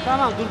 1, 2.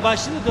 Tamam dur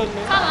başladı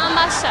dönmeye. Tamam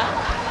başla.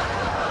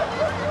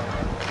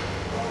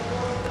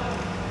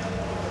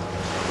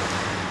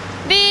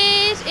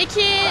 1, 2,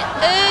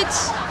 3,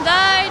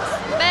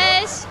 4,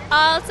 5,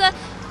 6.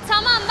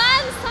 Tamam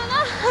ben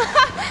sana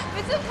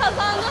bütün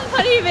kazandığım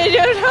parayı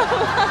veriyorum.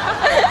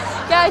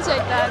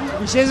 Gerçekten.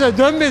 Bir şey söyle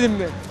dönmedin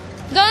mi?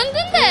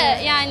 Döndün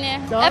de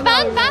yani. Tamam.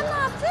 Ben ne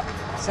yaptım?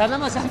 Sen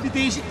ama sen bir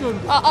değişik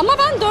döndün. Ama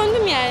ben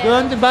döndüm yani.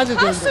 Döndüm ben de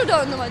Kaç döndüm. tur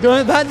döndüm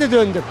acaba? Ben de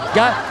döndüm.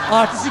 Gel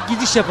artistik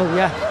gidiş yapalım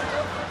ya.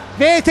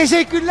 Ve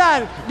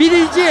teşekkürler.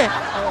 Birinci.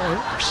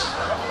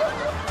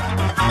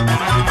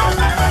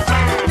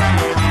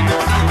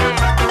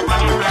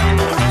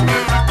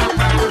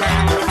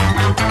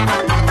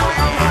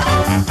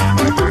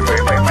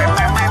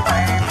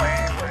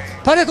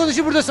 Para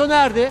konuşu burada sona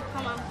erdi.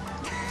 Tamam.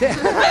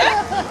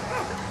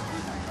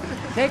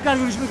 Tekrar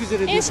görüşmek üzere.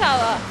 diyorum.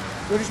 İnşallah.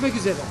 Görüşmek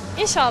üzere.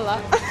 İnşallah.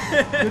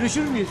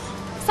 Görüşür müyüz?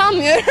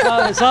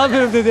 Sanmıyorum.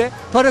 Sanmıyorum dedi.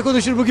 Para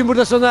konuşur bugün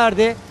burada sona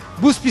erdi.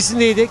 Buz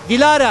pistindeydik.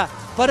 Dilara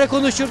para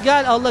konuşur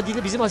gel Allah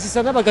dili bizim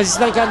asistana bak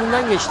asistan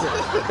kendinden geçti.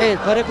 Evet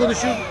para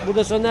konuşur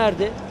burada sona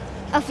erdi.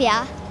 Of ya.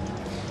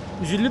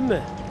 Üzüldün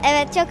mü?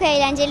 Evet çok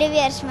eğlenceli bir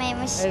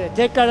yarışmaymış. Evet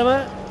tekrar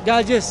ama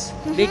geleceğiz.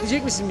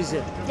 Bekleyecek misin bizi?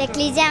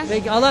 Bekleyeceğim.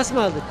 Peki Allah'a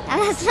ısmarladık.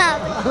 Anasını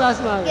aldık. Allah'a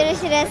ısmarladık.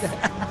 Görüşürüz.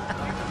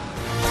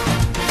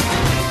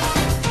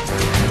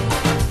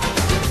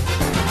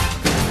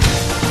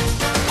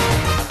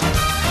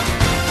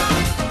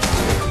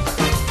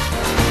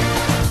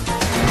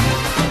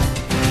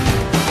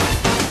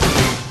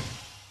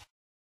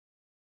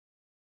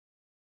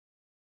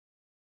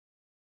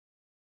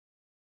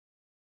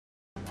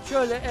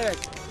 Şöyle evet.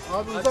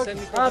 Abi uzak.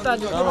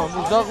 Hanımefendi. Tamam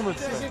uzak mı?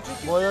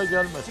 Boya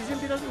gelmez.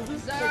 Sizin biraz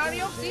uzun. Zararı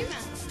yok değil mi?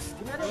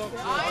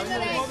 Aynı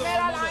renkler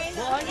al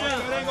aynı.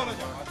 Aynı renk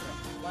olacak.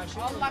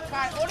 Allah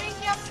kahretsin. O renk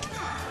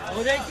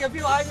yapsana. O renk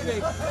yapıyor aynı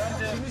renk.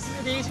 Şimdi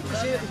size değişik bir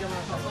şey yapacağım.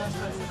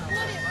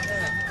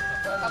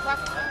 Kapak.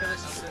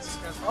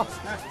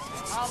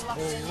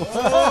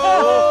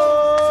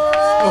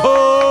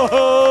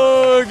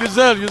 Oo,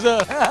 güzel güzel.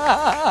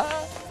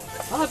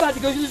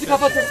 Hanımefendi gözünüzü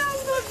kapatın.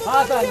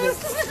 Hanımefendi.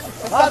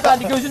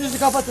 Hanımefendi gözünüzü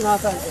kapatın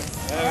hanımefendi.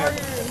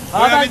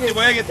 Boya bitti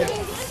boya getir.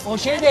 O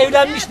şey de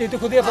evlenmiş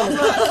dedikodu yapalım.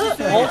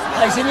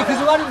 Ay senin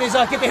kızı var ya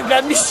nezaket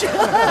evlenmiş.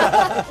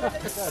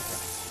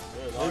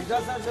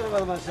 Güzel saçları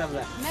var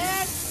maşallah.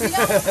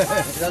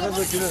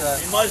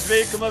 İmaj ve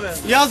yıkıma ben.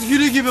 Yaz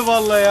gülü gibi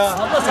vallahi ya.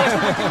 Abla saçta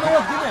dökülme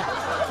yok değil mi?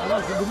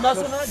 Ama bundan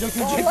sonra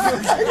dökülecek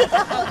diyormuş.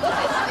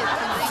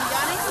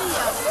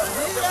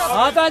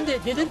 Hanımefendi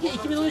dedim ki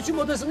 2013'ün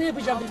modasını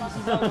yapacağım dedim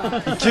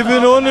size.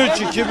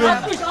 2013 2000.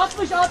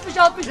 60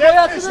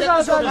 boya attınız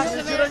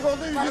hanımefendi. İki renk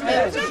oldu 120.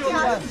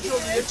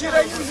 İki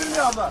renk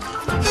 120 abla.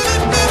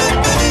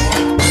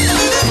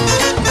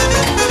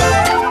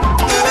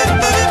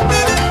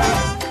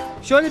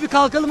 Şöyle bir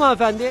kalkalım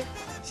hanımefendi.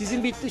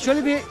 Sizin bitti.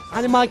 Şöyle bir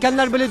hani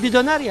mankenler böyle bir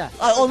döner ya.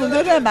 Ay onu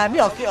dönemem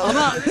yok.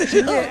 Ama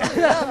şimdi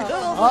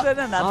Onu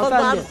dönemem.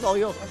 hanımefendi. O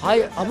yok.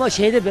 Hayır ama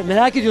şeyde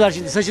merak ediyorlar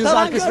şimdi saçınızın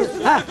Tamam, arkasını.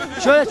 görsün. Ha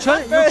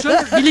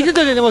şöyle birlikte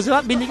dönelim o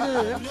zaman. Birlikte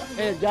dönelim.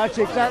 Evet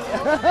gerçekten.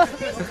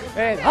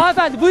 Evet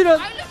hanımefendi buyurun.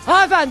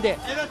 Hanımefendi.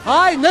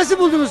 Hayır nasıl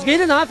buldunuz?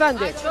 Gelin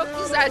hanımefendi. Çok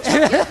güzel,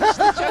 çok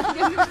yakıştı,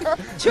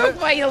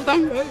 çok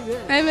bayıldım.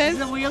 Evet.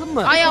 Size uyalım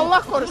mı? Ay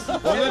Allah korusun.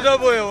 Onu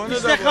da boya onu da.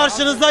 İşte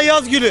karşınızda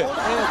yaz gülü. Evet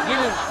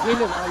gelin.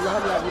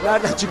 Allah'ım ya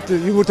nereden çıktı?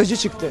 Yumurtacı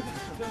çıktı.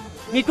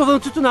 Mikrofonu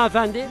tutun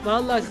hanımefendi.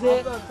 Vallahi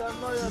sizi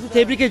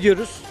tebrik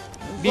ediyoruz.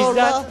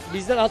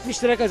 Bizden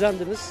 60 lira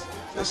kazandınız.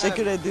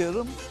 Teşekkür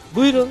ediyorum.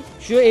 Buyurun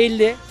şu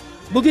 50.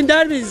 Bugün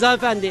der miydiniz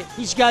hanımefendi?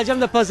 Hiç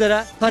geleceğim de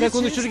pazara. Para Hiç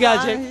konuşur tahmin-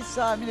 gelecek. Hiç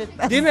tahmin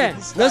etmem. Değil mi?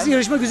 Hiç Nasıl tahmin-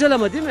 yarışma güzel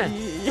ama değil mi?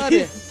 İyi.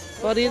 Tabii.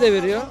 Parayı da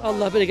veriyor.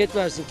 Allah bereket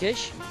versin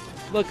keş.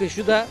 Bakın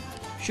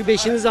şu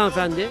beşiniz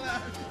hanımefendi.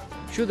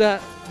 Şu da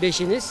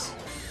beşiniz.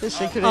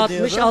 Teşekkür 60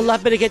 ediyorum. Allah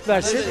bereket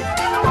versin.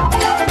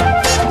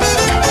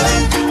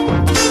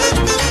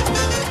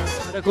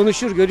 Para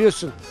konuşur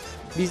görüyorsun.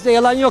 Bizde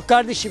yalan yok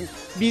kardeşim.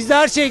 Bizde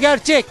her şey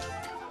gerçek.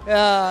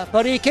 Ya,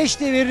 parayı keş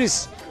de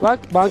veririz. Bak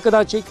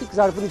bankadan çektik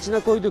zarfın içine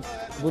koyduk.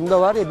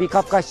 Bunda var ya bir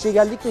kapkaççıya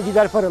geldik de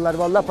gider paralar.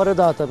 Vallahi para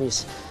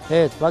dağıtamayız.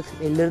 Evet bak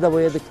elleri de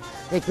boyadık.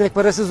 Ekmek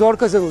parası zor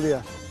kazanılıyor.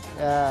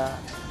 Ya,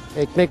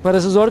 ekmek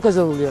parası zor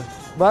kazanılıyor.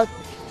 Bak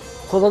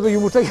kolada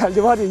yumurta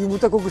geldi var ya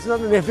yumurta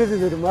kokusundan da nefret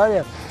ederim var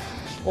ya.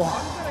 Oh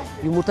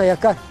yumurta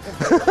yakar.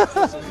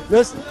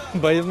 Nasıl?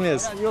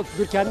 Bayılmayız. Yok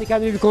dur kendi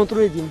kendime bir kontrol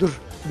edeyim dur.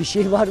 Bir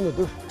şey var mı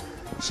dur.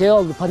 Şey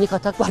oldu panik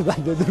atak var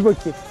bende dur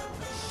bakayım.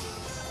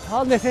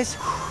 Al nefes.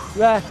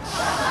 Ver.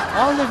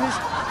 Al nefes.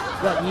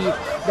 Ya iyi.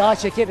 Daha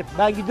çekerim.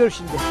 Ben gidiyorum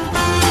şimdi.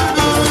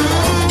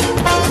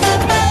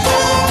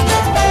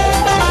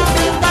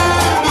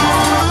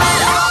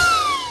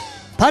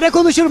 Para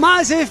konuşur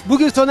maalesef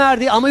bugün sona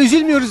erdi ama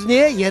üzülmüyoruz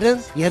niye?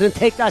 Yarın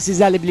tekrar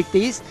sizlerle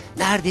birlikteyiz.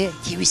 Nerede?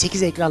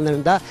 TV8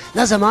 ekranlarında.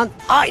 Ne zaman?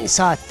 Aynı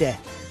saatte.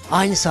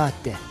 Aynı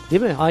saatte.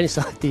 Değil mi? Aynı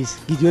saatteyiz.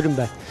 Gidiyorum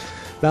ben.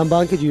 Ben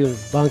banka diyorum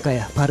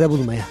bankaya para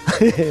bulmaya.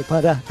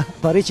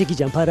 Para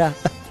çekeceğim para.